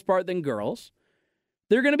the most part than girls,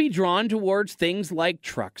 they're going to be drawn towards things like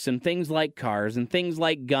trucks and things like cars and things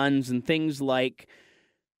like guns and things like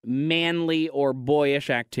manly or boyish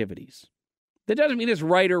activities. That doesn't mean it's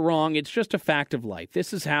right or wrong. It's just a fact of life.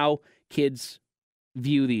 This is how kids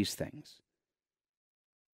view these things.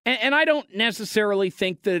 And I don't necessarily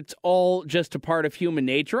think that it's all just a part of human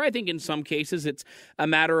nature. I think in some cases it's a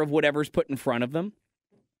matter of whatever's put in front of them.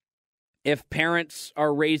 If parents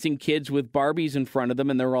are raising kids with Barbies in front of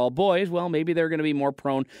them and they're all boys, well, maybe they're going to be more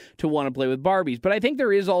prone to want to play with Barbies. But I think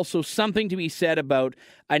there is also something to be said about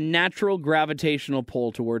a natural gravitational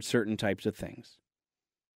pull towards certain types of things.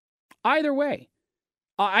 Either way,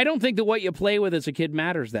 I don't think that what you play with as a kid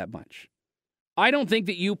matters that much. I don't think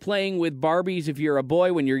that you playing with Barbies if you're a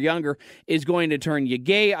boy when you're younger is going to turn you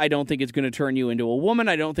gay. I don't think it's going to turn you into a woman.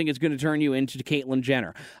 I don't think it's going to turn you into Caitlyn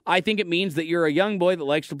Jenner. I think it means that you're a young boy that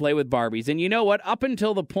likes to play with Barbies. And you know what? Up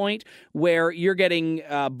until the point where you're getting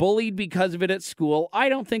bullied because of it at school, I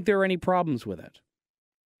don't think there are any problems with it.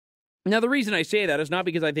 Now, the reason I say that is not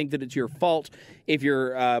because I think that it's your fault if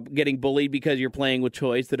you're getting bullied because you're playing with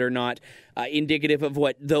toys that are not indicative of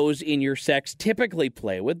what those in your sex typically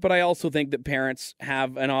play with, but I also think that parents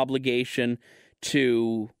have an obligation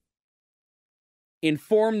to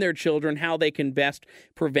inform their children how they can best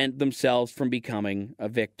prevent themselves from becoming a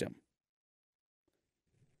victim.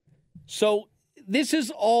 So this is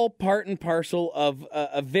all part and parcel of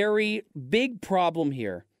a very big problem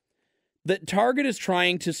here that Target is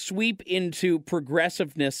trying to sweep into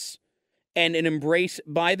progressiveness and an embrace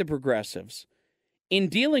by the progressives in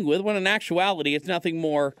dealing with, when in actuality it's nothing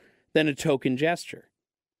more than a token gesture.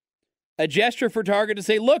 A gesture for Target to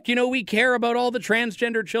say, look, we care about all the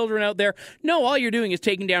transgender children out there. No, all you're doing is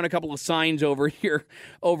taking down a couple of signs over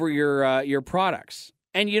your products.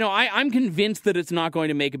 And, I'm convinced that it's not going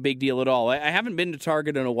to make a big deal at all. I haven't been to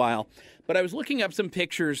Target in a while, but I was looking up some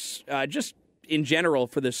pictures just in general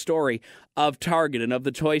for this story of Target and of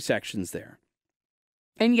the toy sections there.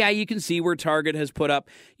 And yeah, you can see where Target has put up,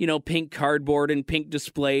 pink cardboard and pink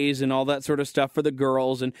displays and all that sort of stuff for the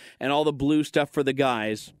girls and all the blue stuff for the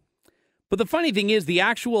guys. But the funny thing is the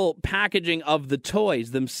actual packaging of the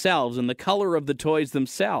toys themselves and the color of the toys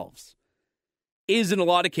themselves is in a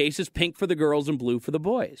lot of cases pink for the girls and blue for the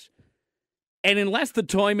boys. And unless the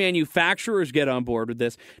toy manufacturers get on board with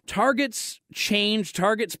this, Target's change,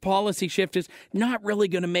 Target's policy shift is not really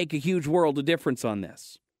going to make a huge world of difference on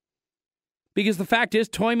this. Because the fact is,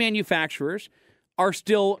 toy manufacturers are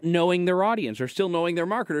still knowing their audience, are still knowing their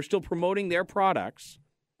market, are still promoting their products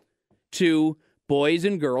to boys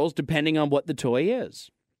and girls, depending on what the toy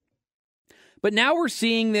is. But now we're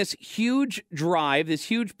seeing this huge drive, this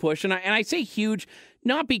huge push, and I say huge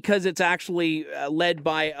not because it's actually led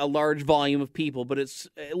by a large volume of people, but it's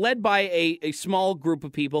led by a small group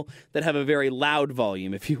of people that have a very loud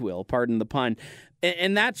volume, if you will, pardon the pun.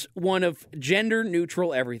 And that's one of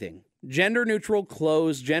gender-neutral everything. Gender-neutral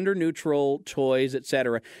clothes, gender-neutral toys,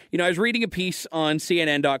 etc. I was reading a piece on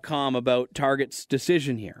CNN.com about Target's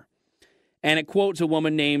decision here, and it quotes a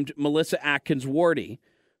woman named Melissa Atkins-Wardy,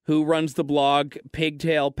 who runs the blog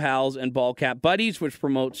Pigtail Pals and Ballcap Buddies, which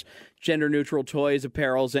promotes gender-neutral toys,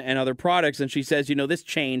 apparels, and other products. And she says, this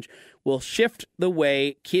change will shift the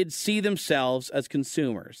way kids see themselves as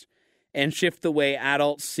consumers and shift the way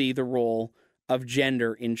adults see the role of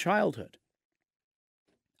gender in childhood.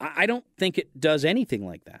 I don't think it does anything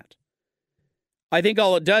like that. I think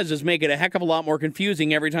all it does is make it a heck of a lot more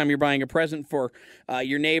confusing every time you're buying a present for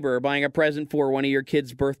your neighbor or buying a present for one of your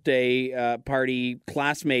kids' birthday party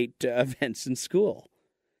classmate events in school.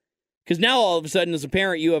 Because now all of a sudden as a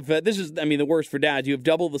parent you have, the worst for dads, you have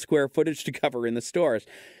double the square footage to cover in the stores.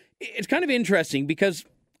 It's kind of interesting because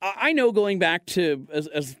I know going back to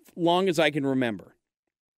as long as I can remember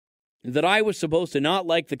that I was supposed to not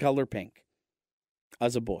like the color pink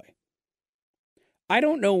as a boy. I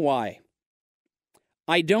don't know why.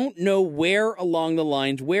 I don't know where along the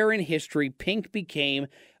lines, where in history, pink became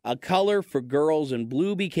a color for girls and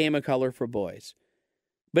blue became a color for boys.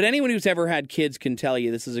 But anyone who's ever had kids can tell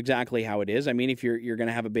you this is exactly how it is. I mean, if you're going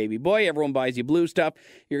to have a baby boy, everyone buys you blue stuff.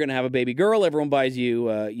 You're going to have a baby girl, everyone buys you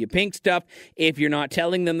pink stuff. If you're not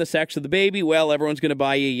telling them the sex of the baby, well, everyone's going to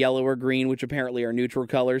buy you yellow or green, which apparently are neutral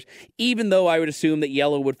colors, even though I would assume that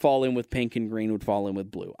yellow would fall in with pink and green would fall in with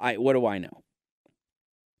blue. What do I know?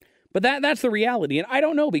 But that's the reality, and I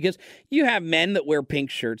don't know, because you have men that wear pink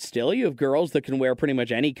shirts still. You have girls that can wear pretty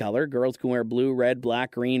much any color. Girls can wear blue, red,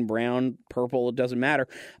 black, green, brown, purple. It doesn't matter.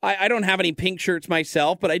 I don't have any pink shirts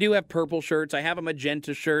myself, but I do have purple shirts. I have a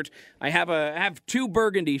magenta shirt. I have two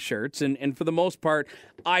burgundy shirts, and for the most part,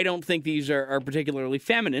 I don't think these are particularly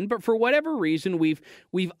feminine. But for whatever reason,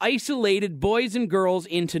 we've isolated boys and girls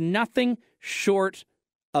into nothing short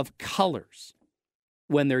of colors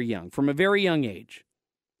when they're young, from a very young age.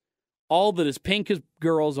 All that is pink is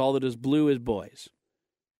girls, all that is blue is boys.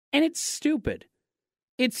 And it's stupid.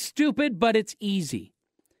 It's stupid, but it's easy.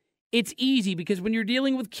 It's easy because when you're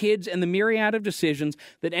dealing with kids and the myriad of decisions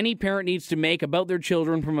that any parent needs to make about their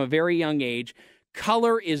children from a very young age,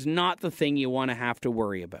 color is not the thing you want to have to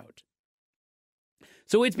worry about.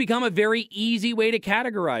 So it's become a very easy way to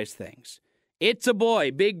categorize things. It's a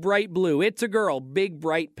boy, big bright blue. It's a girl, big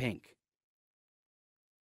bright pink.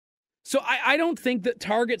 So I don't think that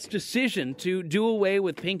Target's decision to do away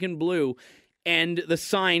with pink and blue and the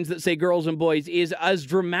signs that say girls and boys is as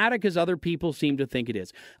dramatic as other people seem to think it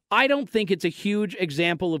is. I don't think it's a huge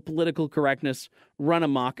example of political correctness run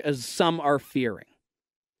amok as some are fearing.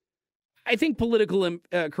 I think political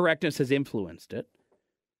correctness has influenced it.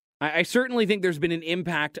 I certainly think there's been an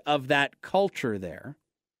impact of that culture there.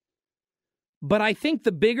 But I think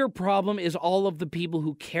the bigger problem is all of the people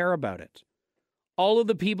who care about it. All of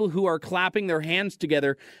the people who are clapping their hands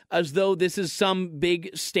together as though this is some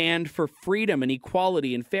big stand for freedom and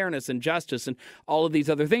equality and fairness and justice and all of these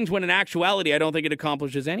other things, when in actuality, I don't think it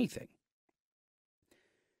accomplishes anything.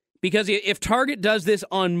 Because if Target does this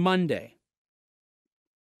on Monday,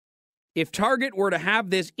 if Target were to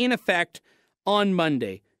have this in effect on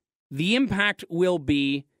Monday, the impact will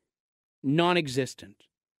be non-existent.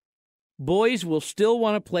 Boys will still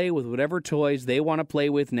want to play with whatever toys they want to play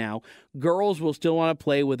with now. Girls will still want to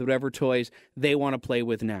play with whatever toys they want to play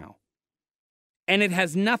with now. And it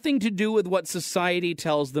has nothing to do with what society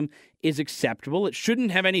tells them is acceptable. It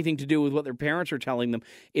shouldn't have anything to do with what their parents are telling them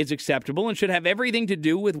is acceptable, and should have everything to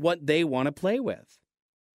do with what they want to play with.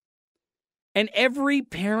 And every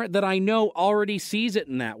parent that I know already sees it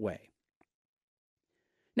in that way.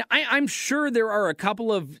 Now, I'm sure there are a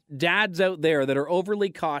couple of dads out there that are overly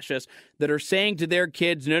cautious, that are saying to their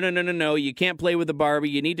kids, no, you can't play with the Barbie,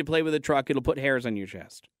 you need to play with a truck, it'll put hairs on your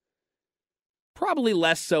chest. Probably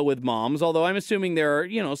less so with moms, although I'm assuming there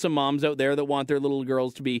are, some moms out there that want their little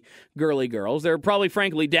girls to be girly girls. There are probably,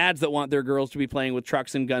 frankly, dads that want their girls to be playing with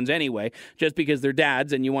trucks and guns anyway, just because they're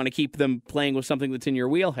dads and you want to keep them playing with something that's in your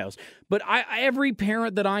wheelhouse. But every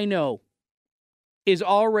parent that I know is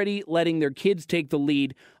already letting their kids take the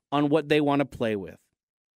lead on what they want to play with.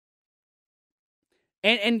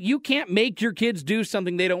 And you can't make your kids do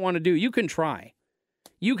something they don't want to do. You can try.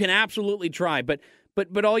 You can absolutely try. But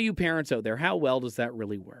all you parents out there, how well does that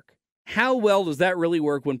really work? How well does that really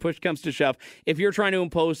work when push comes to shove if you're trying to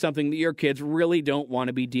impose something that your kids really don't want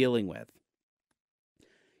to be dealing with?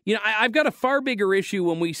 I've got a far bigger issue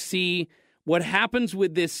when we see what happens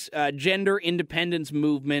with this gender independence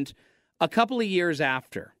movement a couple of years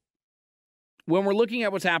after, when we're looking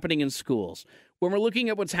at what's happening in schools, when we're looking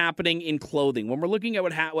at what's happening in clothing, when we're looking at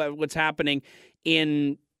what's happening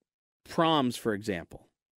in proms, for example.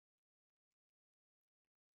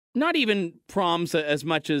 Not even proms as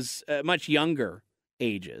much as much younger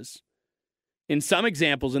ages. In some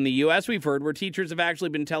examples in the U.S. we've heard where teachers have actually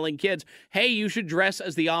been telling kids, hey, you should dress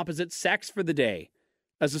as the opposite sex for the day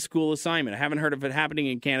as a school assignment. I haven't heard of it happening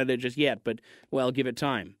in Canada just yet, but, well, give it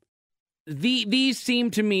time. These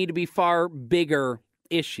seem to me to be far bigger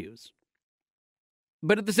issues.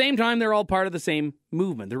 But at the same time, they're all part of the same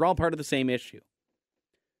movement. They're all part of the same issue.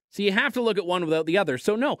 So you have to look at one without the other.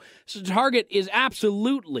 So Target is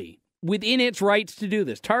absolutely within its rights to do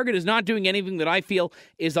this. Target is not doing anything that I feel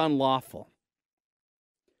is unlawful.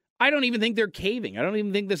 I don't even think they're caving. I don't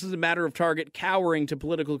even think this is a matter of Target cowering to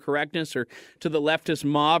political correctness or to the leftist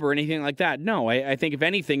mob or anything like that. No, I think if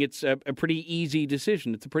anything, it's a pretty easy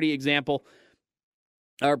decision. It's a pretty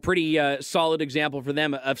solid example for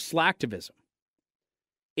them of slacktivism.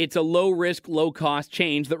 It's a low-risk, low-cost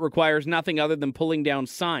change that requires nothing other than pulling down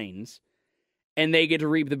signs, and they get to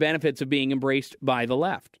reap the benefits of being embraced by the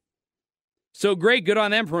left. So great, good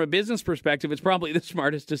on them. From a business perspective, it's probably the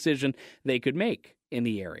smartest decision they could make in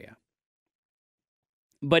the area.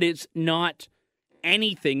 But it's not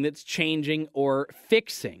anything that's changing or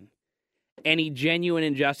fixing any genuine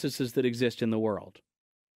injustices that exist in the world.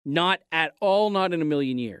 Not at all, not in a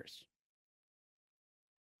million years.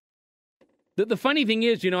 The funny thing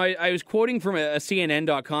is, I was quoting from a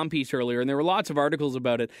CNN.com piece earlier, and there were lots of articles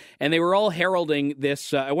about it, and they were all heralding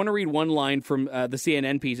this. I want to read one line from the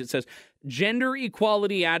CNN piece. It says, gender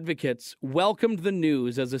equality advocates welcomed the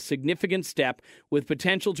news as a significant step with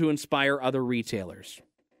potential to inspire other retailers.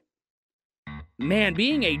 Man,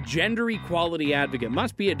 being a gender equality advocate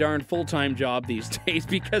must be a darn full-time job these days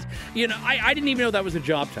because, I didn't even know that was a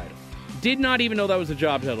job title. Did not even know that was a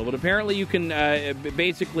job title, but apparently you can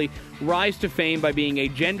basically rise to fame by being a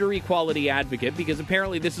gender equality advocate, because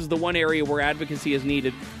apparently this is the one area where advocacy is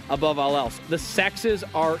needed above all else. The sexes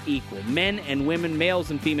are equal. Men and women,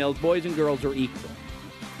 males and females, boys and girls are equal.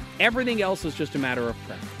 Everything else is just a matter of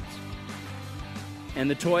preference. And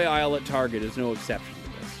the toy aisle at Target is no exception to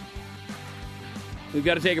this. We've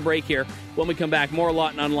got to take a break here. When we come back, more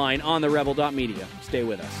Lawton Online on TheRebel.media. Stay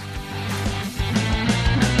with us.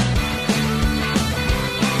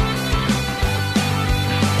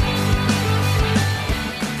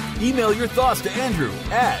 Email your thoughts to Andrew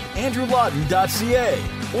at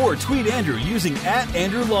andrewlawton.ca or tweet Andrew using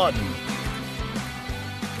 @AndrewLawton.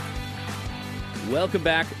 Welcome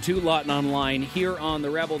back to Lawton Online here on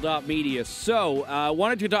TheRebel.media. So,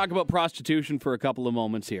 wanted to talk about prostitution for a couple of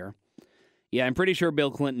moments here. Yeah, I'm pretty sure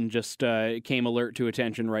Bill Clinton just came alert to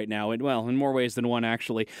attention right now, and well, in more ways than one,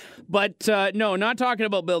 actually. But no, not talking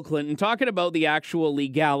about Bill Clinton, talking about the actual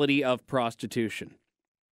legality of prostitution.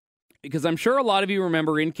 Because I'm sure a lot of you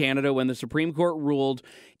remember in Canada when the Supreme Court ruled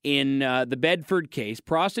in the Bedford case,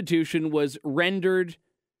 prostitution was rendered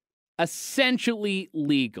essentially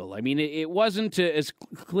legal. I mean, it wasn't as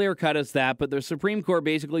clear-cut as that, but the Supreme Court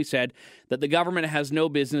basically said that the government has no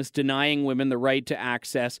business denying women the right to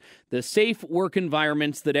access the safe work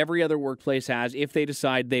environments that every other workplace has if they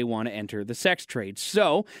decide they want to enter the sex trade.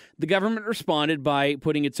 So the government responded by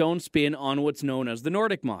putting its own spin on what's known as the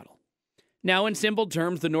Nordic model. Now, in simple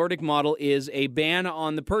terms, the Nordic model is a ban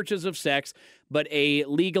on the purchase of sex, but a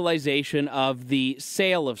legalization of the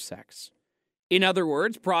sale of sex. In other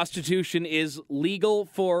words, prostitution is legal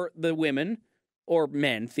for the women, or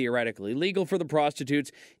men, theoretically. Legal for the prostitutes,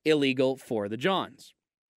 illegal for the Johns.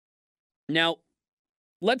 Now,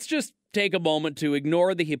 let's just take a moment to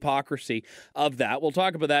ignore the hypocrisy of that. We'll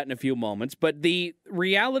talk about that in a few moments. But the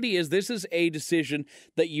reality is this is a decision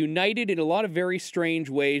that united in a lot of very strange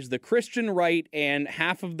ways the Christian right and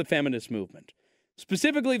half of the feminist movement.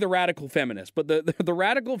 Specifically the radical feminists, but the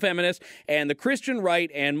radical feminists and the Christian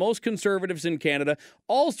right and most conservatives in Canada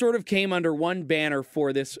all sort of came under one banner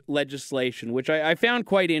for this legislation, which I found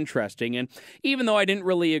quite interesting. And even though I didn't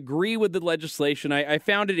really agree with the legislation, I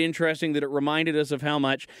found it interesting that it reminded us of how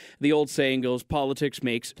much the old saying goes, politics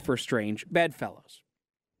makes for strange bedfellows.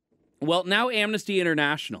 Well, now Amnesty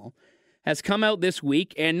International has come out this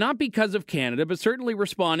week, and not because of Canada, but certainly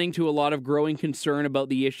responding to a lot of growing concern about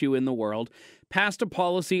the issue in the world, passed a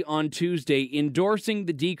policy on Tuesday endorsing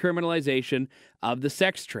the decriminalization of the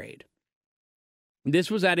sex trade.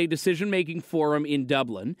 This was at a decision-making forum in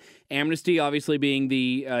Dublin. Amnesty, obviously being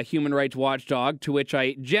the human rights watchdog, to which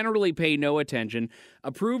I generally pay no attention,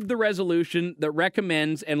 approved the resolution that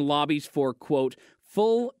recommends and lobbies for, quote,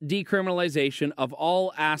 full decriminalization of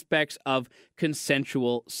all aspects of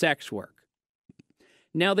consensual sex work.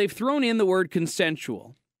 Now, they've thrown in the word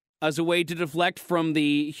consensual as a way to deflect from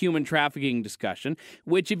the human trafficking discussion,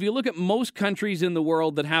 which if you look at most countries in the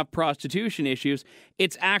world that have prostitution issues,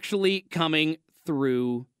 it's actually coming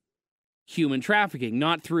through human trafficking,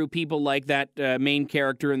 not through people like that main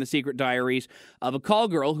character in The Secret Diaries of a call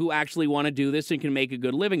girl who actually want to do this and can make a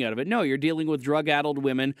good living out of it. No, you're dealing with drug-addled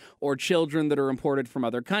women or children that are imported from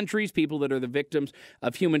other countries, people that are the victims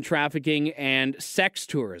of human trafficking and sex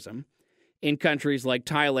tourism in countries like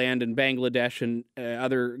Thailand and Bangladesh and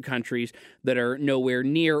other countries that are nowhere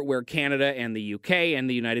near where Canada and the UK and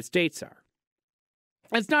the United States are.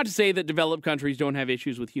 That's not to say that developed countries don't have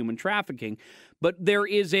issues with human trafficking, but there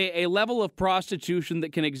is a level of prostitution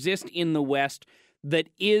that can exist in the West that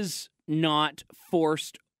is not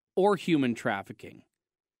forced or human trafficking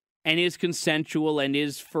and is consensual and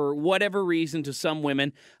is, for whatever reason, to some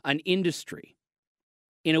women, an industry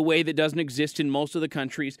in a way that doesn't exist in most of the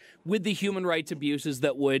countries with the human rights abuses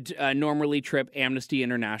that would normally trip Amnesty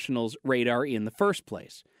International's radar in the first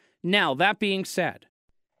place. Now, that being said,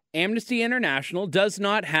 Amnesty International does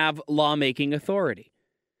not have lawmaking authority.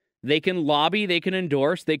 They can lobby, they can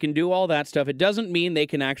endorse, they can do all that stuff. It doesn't mean they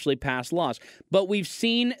can actually pass laws. But we've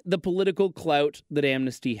seen the political clout that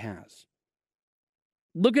Amnesty has.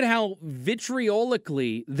 Look at how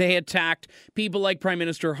vitriolically they attacked people like Prime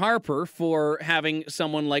Minister Harper for having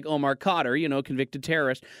someone like Omar Khadr, convicted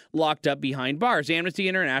terrorist, locked up behind bars. Amnesty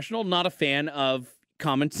International, not a fan of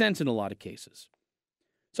common sense in a lot of cases.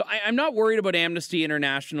 So I'm not worried about Amnesty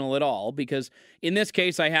International at all, because in this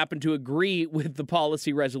case, I happen to agree with the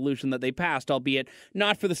policy resolution that they passed, albeit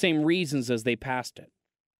not for the same reasons as they passed it.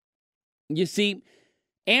 You see,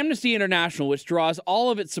 Amnesty International, which draws all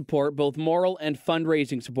of its support, both moral and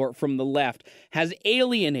fundraising support, from the left, has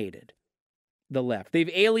alienated the left. They've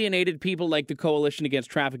alienated people like the Coalition Against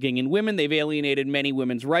Trafficking in Women. They've alienated many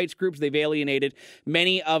women's rights groups. They've alienated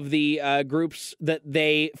many of the groups that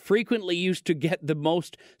they frequently used to get the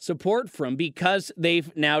most support from, because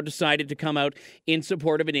they've now decided to come out in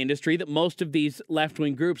support of an industry that most of these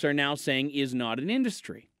left-wing groups are now saying is not an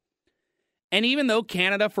industry. And even though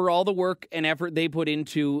Canada, for all the work and effort they put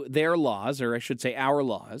into their laws, or I should say our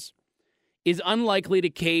laws, is unlikely to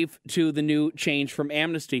cave to the new change from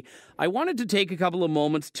Amnesty, I wanted to take a couple of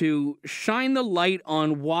moments to shine the light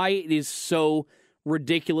on why it is so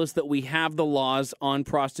ridiculous that we have the laws on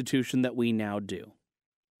prostitution that we now do.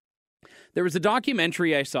 There was a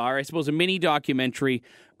documentary I saw, or I suppose a mini documentary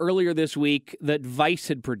earlier this week that Vice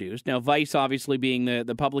had produced. Now, Vice obviously being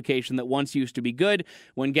the publication that once used to be good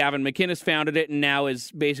when Gavin McInnes founded it and now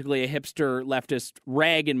is basically a hipster leftist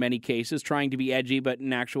rag in many cases, trying to be edgy, but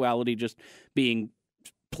in actuality just being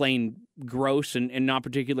plain gross and not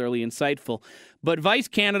particularly insightful. But Vice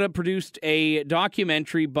Canada produced a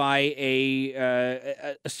documentary by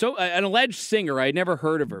an alleged singer. I had never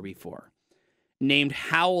heard of her before, named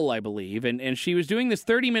Howl, I believe. And she was doing this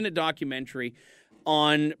 30-minute documentary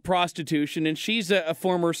on prostitution, and she's a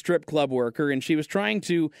former strip club worker, and she was trying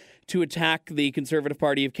to attack the Conservative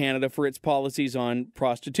Party of Canada for its policies on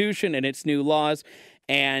prostitution and its new laws.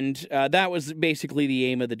 And that was basically the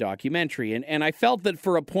aim of the documentary. And I felt that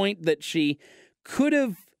for a point that she could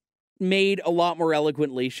have made a lot more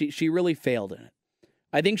eloquently, she really failed in it.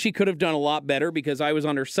 I think she could have done a lot better because I was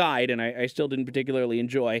on her side, and I still didn't particularly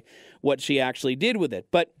enjoy what she actually did with it.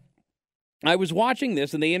 But I was watching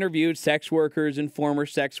this, and they interviewed sex workers and former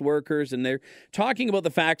sex workers, and they're talking about the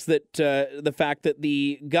fact that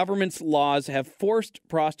the government's laws have forced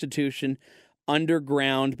prostitution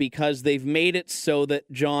underground because they've made it so that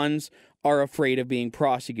Johns are afraid of being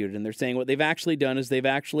prosecuted. And they're saying what they've actually done is they've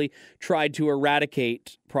actually tried to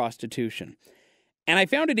eradicate prostitution. And I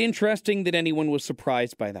found it interesting that anyone was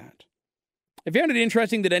surprised by that. I found it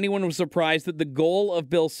interesting that anyone was surprised that the goal of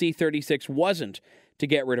Bill C-36 wasn't to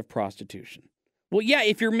get rid of prostitution. Well, yeah,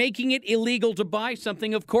 if you're making it illegal to buy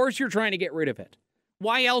something, of course you're trying to get rid of it.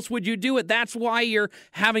 Why else would you do it? That's why you're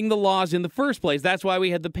having the laws in the first place. That's why we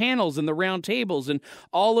had the panels and the round tables and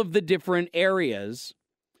all of the different areas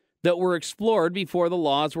that were explored before the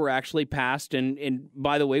laws were actually passed. And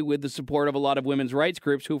by the way, with the support of a lot of women's rights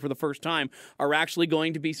groups who, for the first time, are actually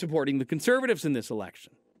going to be supporting the Conservatives in this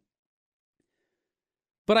election.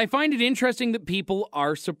 But I find it interesting that people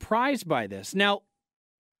are surprised by this. Now,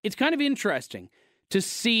 it's kind of interesting to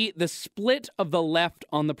see the split of the left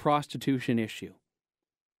on the prostitution issue.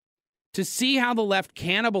 To see how the left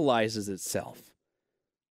cannibalizes itself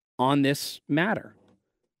on this matter.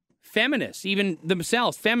 Feminists, even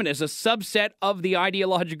themselves, feminists, a subset of the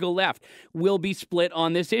ideological left, will be split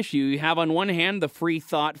on this issue. You have on one hand the free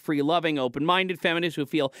thought, free loving, open-minded feminists who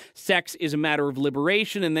feel sex is a matter of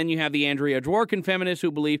liberation, and then you have the Andrea Dworkin feminists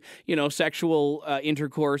who believe, sexual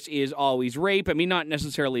intercourse is always rape. I mean, not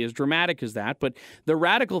necessarily as dramatic as that, but the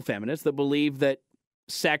radical feminists that believe that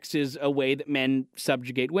sex is a way that men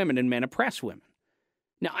subjugate women and men oppress women.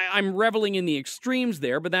 Now, I'm reveling in the extremes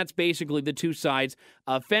there, but that's basically the two sides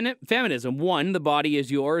of feminism. One, the body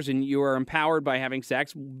is yours and you are empowered by having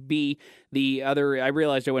sex. B, the other, I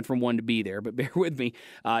realized I went from one to B there, but bear with me.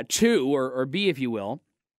 Two, or B if you will,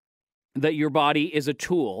 that your body is a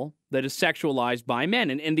tool that is sexualized by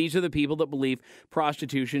men. And these are the people that believe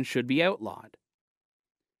prostitution should be outlawed.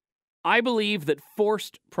 I believe that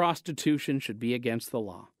forced prostitution should be against the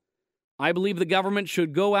law. I believe the government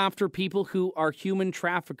should go after people who are human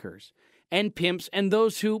traffickers and pimps and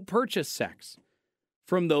those who purchase sex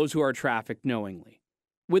from those who are trafficked knowingly,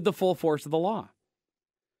 with the full force of the law.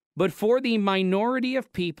 But for the minority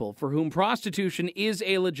of people for whom prostitution is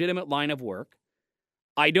a legitimate line of work,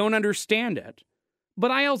 I don't understand it.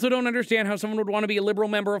 But I also don't understand how someone would want to be a Liberal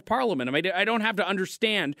member of Parliament. I don't have to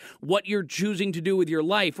understand what you're choosing to do with your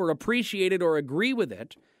life or appreciate it or agree with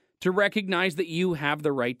it to recognize that you have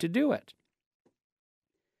the right to do it.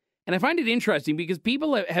 And I find it interesting because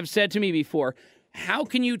people have said to me before, how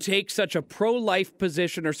can you take such a pro-life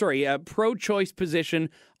position, a pro-choice position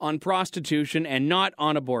on prostitution and not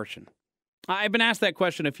on abortion? I've been asked that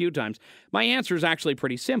question a few times. My answer is actually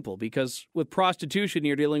pretty simple, because with prostitution,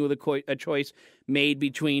 you're dealing with a choice made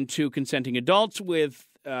between two consenting adults. With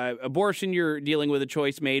abortion, you're dealing with a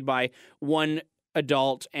choice made by one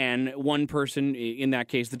adult and one person, in that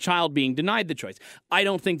case, the child, being denied the choice. I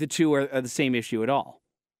don't think the two are the same issue at all.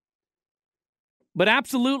 But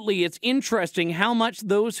absolutely, it's interesting how much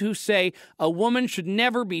those who say a woman should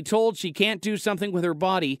never be told she can't do something with her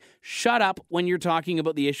body shut up when you're talking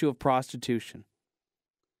about the issue of prostitution.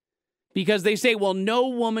 Because they say, well, no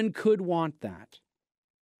woman could want that.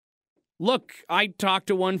 Look, I talked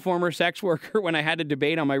to one former sex worker when I had a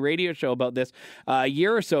debate on my radio show about this a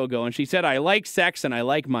year or so ago, and she said, I like sex and I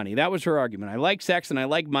like money. That was her argument. I like sex and I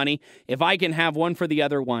like money. If I can have one for the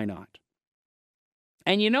other, why not?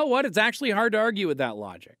 And you know what? It's actually hard to argue with that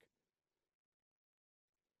logic.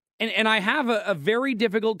 And I have a very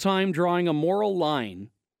difficult time drawing a moral line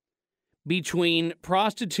between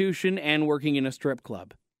prostitution and working in a strip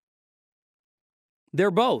club. They're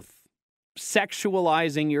both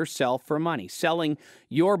sexualizing yourself for money, selling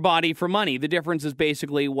your body for money. The difference is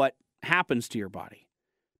basically what happens to your body.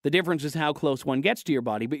 The difference is how close one gets to your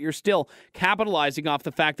body, but you're still capitalizing off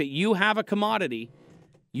the fact that you have a commodity,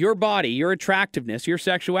 your body, your attractiveness, your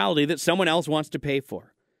sexuality, that someone else wants to pay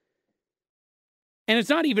for. And it's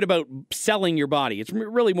not even about selling your body. It's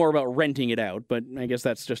really more about renting it out, but I guess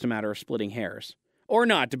that's just a matter of splitting hairs. Or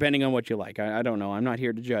not, depending on what you like. I don't know. I'm not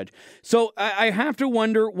here to judge. So I have to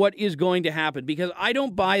wonder what is going to happen, because I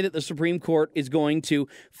don't buy that the Supreme Court is going to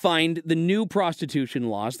find the new prostitution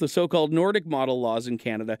laws, the so-called Nordic model laws in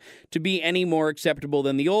Canada, to be any more acceptable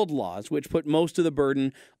than the old laws, which put most of the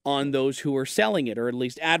burden on those who are selling it, or at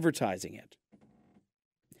least advertising it.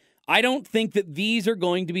 I don't think that these are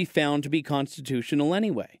going to be found to be constitutional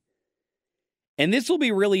anyway. And this will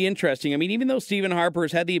be really interesting. I mean, even though Stephen Harper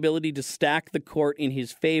has had the ability to stack the court in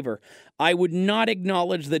his favor, I would not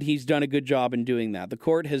acknowledge that he's done a good job in doing that. The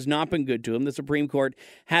court has not been good to him. The Supreme Court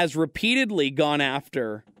has repeatedly gone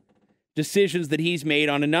after decisions that he's made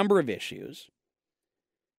on a number of issues.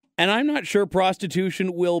 And I'm not sure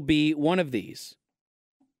prostitution will be one of these.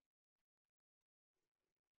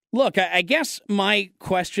 Look, I guess my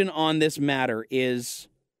question on this matter is,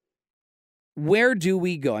 where do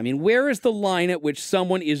we go? I mean, where is the line at which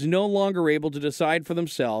someone is no longer able to decide for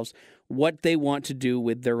themselves what they want to do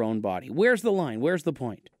with their own body? Where's the line? Where's the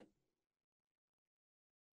point?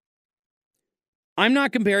 I'm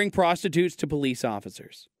not comparing prostitutes to police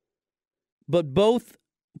officers, but both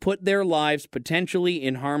put their lives potentially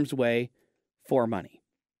in harm's way for money.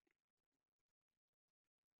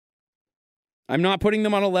 I'm not putting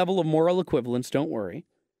them on a level of moral equivalence, don't worry.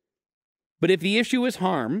 But if the issue is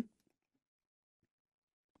harm,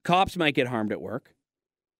 cops might get harmed at work.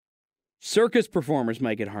 Circus performers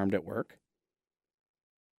might get harmed at work.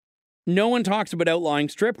 No one talks about outlawing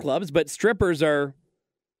strip clubs, but strippers are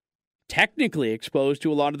technically exposed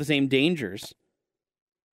to a lot of the same dangers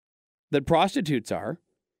that prostitutes are,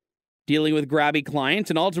 dealing with grabby clients,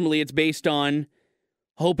 and ultimately it's based on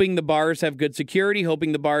hoping the bars have good security,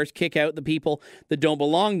 hoping the bars kick out the people that don't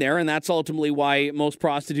belong there, and that's ultimately why most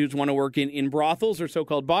prostitutes want to work in brothels or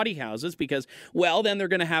so-called body houses, because, well, then they're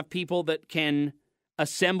going to have people that can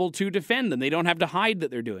assemble to defend them. They don't have to hide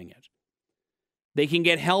that they're doing it. They can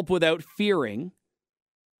get help without fearing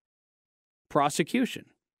prosecution.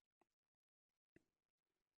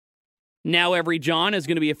 Now every John is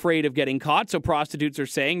going to be afraid of getting caught, so prostitutes are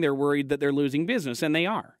saying they're worried that they're losing business, and they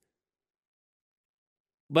are.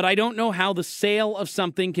 But I don't know how the sale of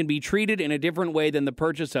something can be treated in a different way than the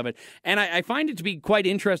purchase of it. And I find it to be quite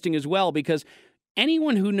interesting as well, because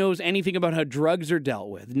anyone who knows anything about how drugs are dealt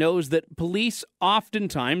with knows that police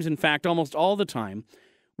oftentimes, in fact, almost all the time,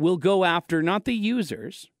 will go after not the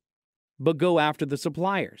users, but go after the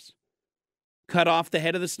suppliers. Cut off the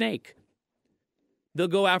head of the snake. They'll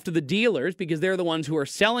go after the dealers because they're the ones who are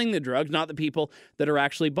selling the drugs, not the people that are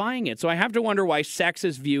actually buying it. So I have to wonder why sex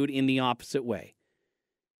is viewed in the opposite way,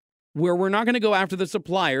 where we're not going to go after the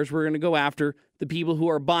suppliers, we're going to go after the people who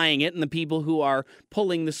are buying it and the people who are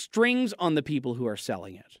pulling the strings on the people who are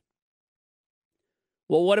selling it.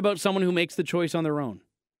 Well, what about someone who makes the choice on their own?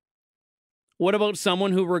 What about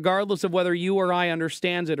someone who, regardless of whether you or I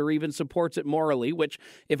understands it or even supports it morally, which,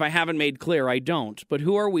 if I haven't made clear, I don't, but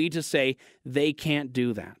who are we to say they can't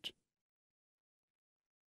do that?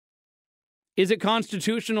 Is it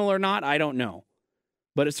constitutional or not? I don't know.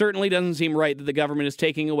 But it certainly doesn't seem right that the government is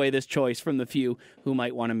taking away this choice from the few who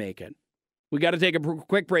might want to make it. We got to take a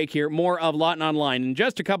quick break here. More of Lawton Online in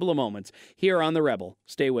just a couple of moments here on The Rebel.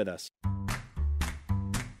 Stay with us.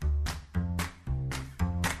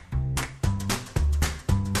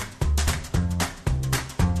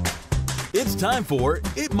 It's time for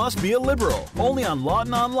It Must Be a Liberal, only on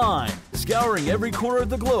Lawton Online. Scouring every corner of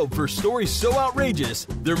the globe for stories so outrageous,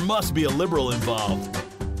 there must be a liberal involved.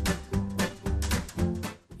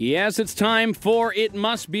 Yes, it's time for It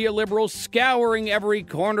Must Be a Liberal, scouring every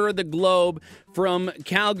corner of the globe, from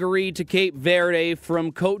Calgary to Cape Verde,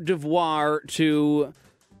 from Cote d'Ivoire to,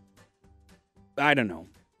 I don't know,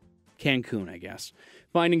 Cancun, I guess.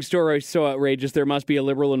 Finding stories so outrageous, there must be a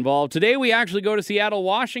liberal involved. Today, we actually go to Seattle,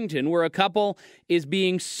 Washington, where a couple is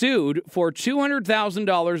being sued for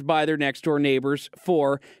 $200,000 by their next-door neighbors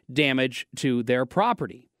for damage to their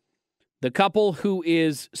property. The couple who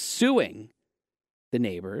is suing the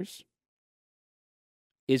neighbors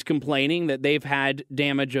is complaining that they've had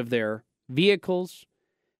damage of their vehicles,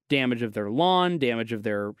 damage of their lawn, damage of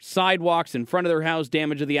their sidewalks in front of their house,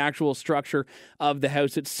 damage of the actual structure of the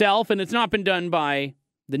house itself, and it's not been done by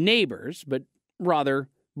the neighbors, but rather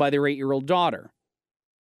by their 8-year-old daughter.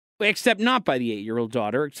 Except not by the 8-year-old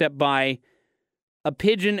daughter, except by a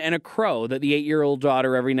pigeon and a crow that the 8-year-old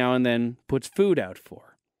daughter every now and then puts food out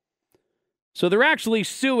for. So they're actually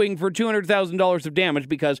suing for $200,000 of damage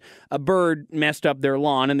because a bird messed up their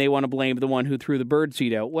lawn and they want to blame the one who threw the bird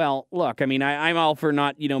seed out. Well, look, I mean, I'm all for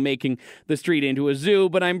not, making the street into a zoo,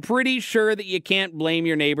 but I'm pretty sure that you can't blame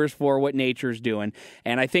your neighbors for what nature's doing.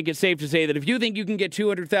 And I think it's safe to say that if you think you can get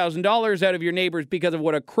 $200,000 out of your neighbors because of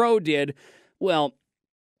what a crow did, well,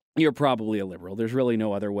 you're probably a liberal. There's really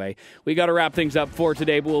no other way. We got to wrap things up for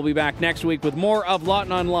today, but we'll be back next week with more of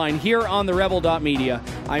Lawton Online here on TheRebel.media.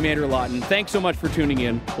 I'm Andrew Lawton. Thanks so much for tuning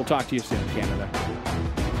in. We'll talk to you soon, Canada.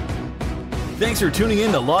 Thanks for tuning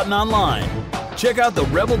in to Lawton Online. Check out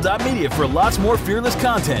TheRebel.media for lots more fearless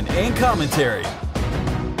content and commentary.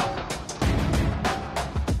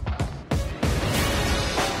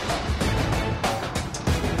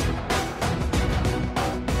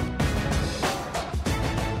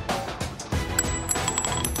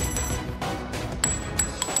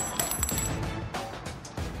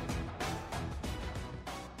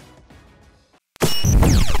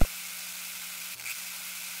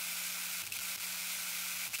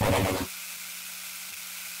 TheRebel.media.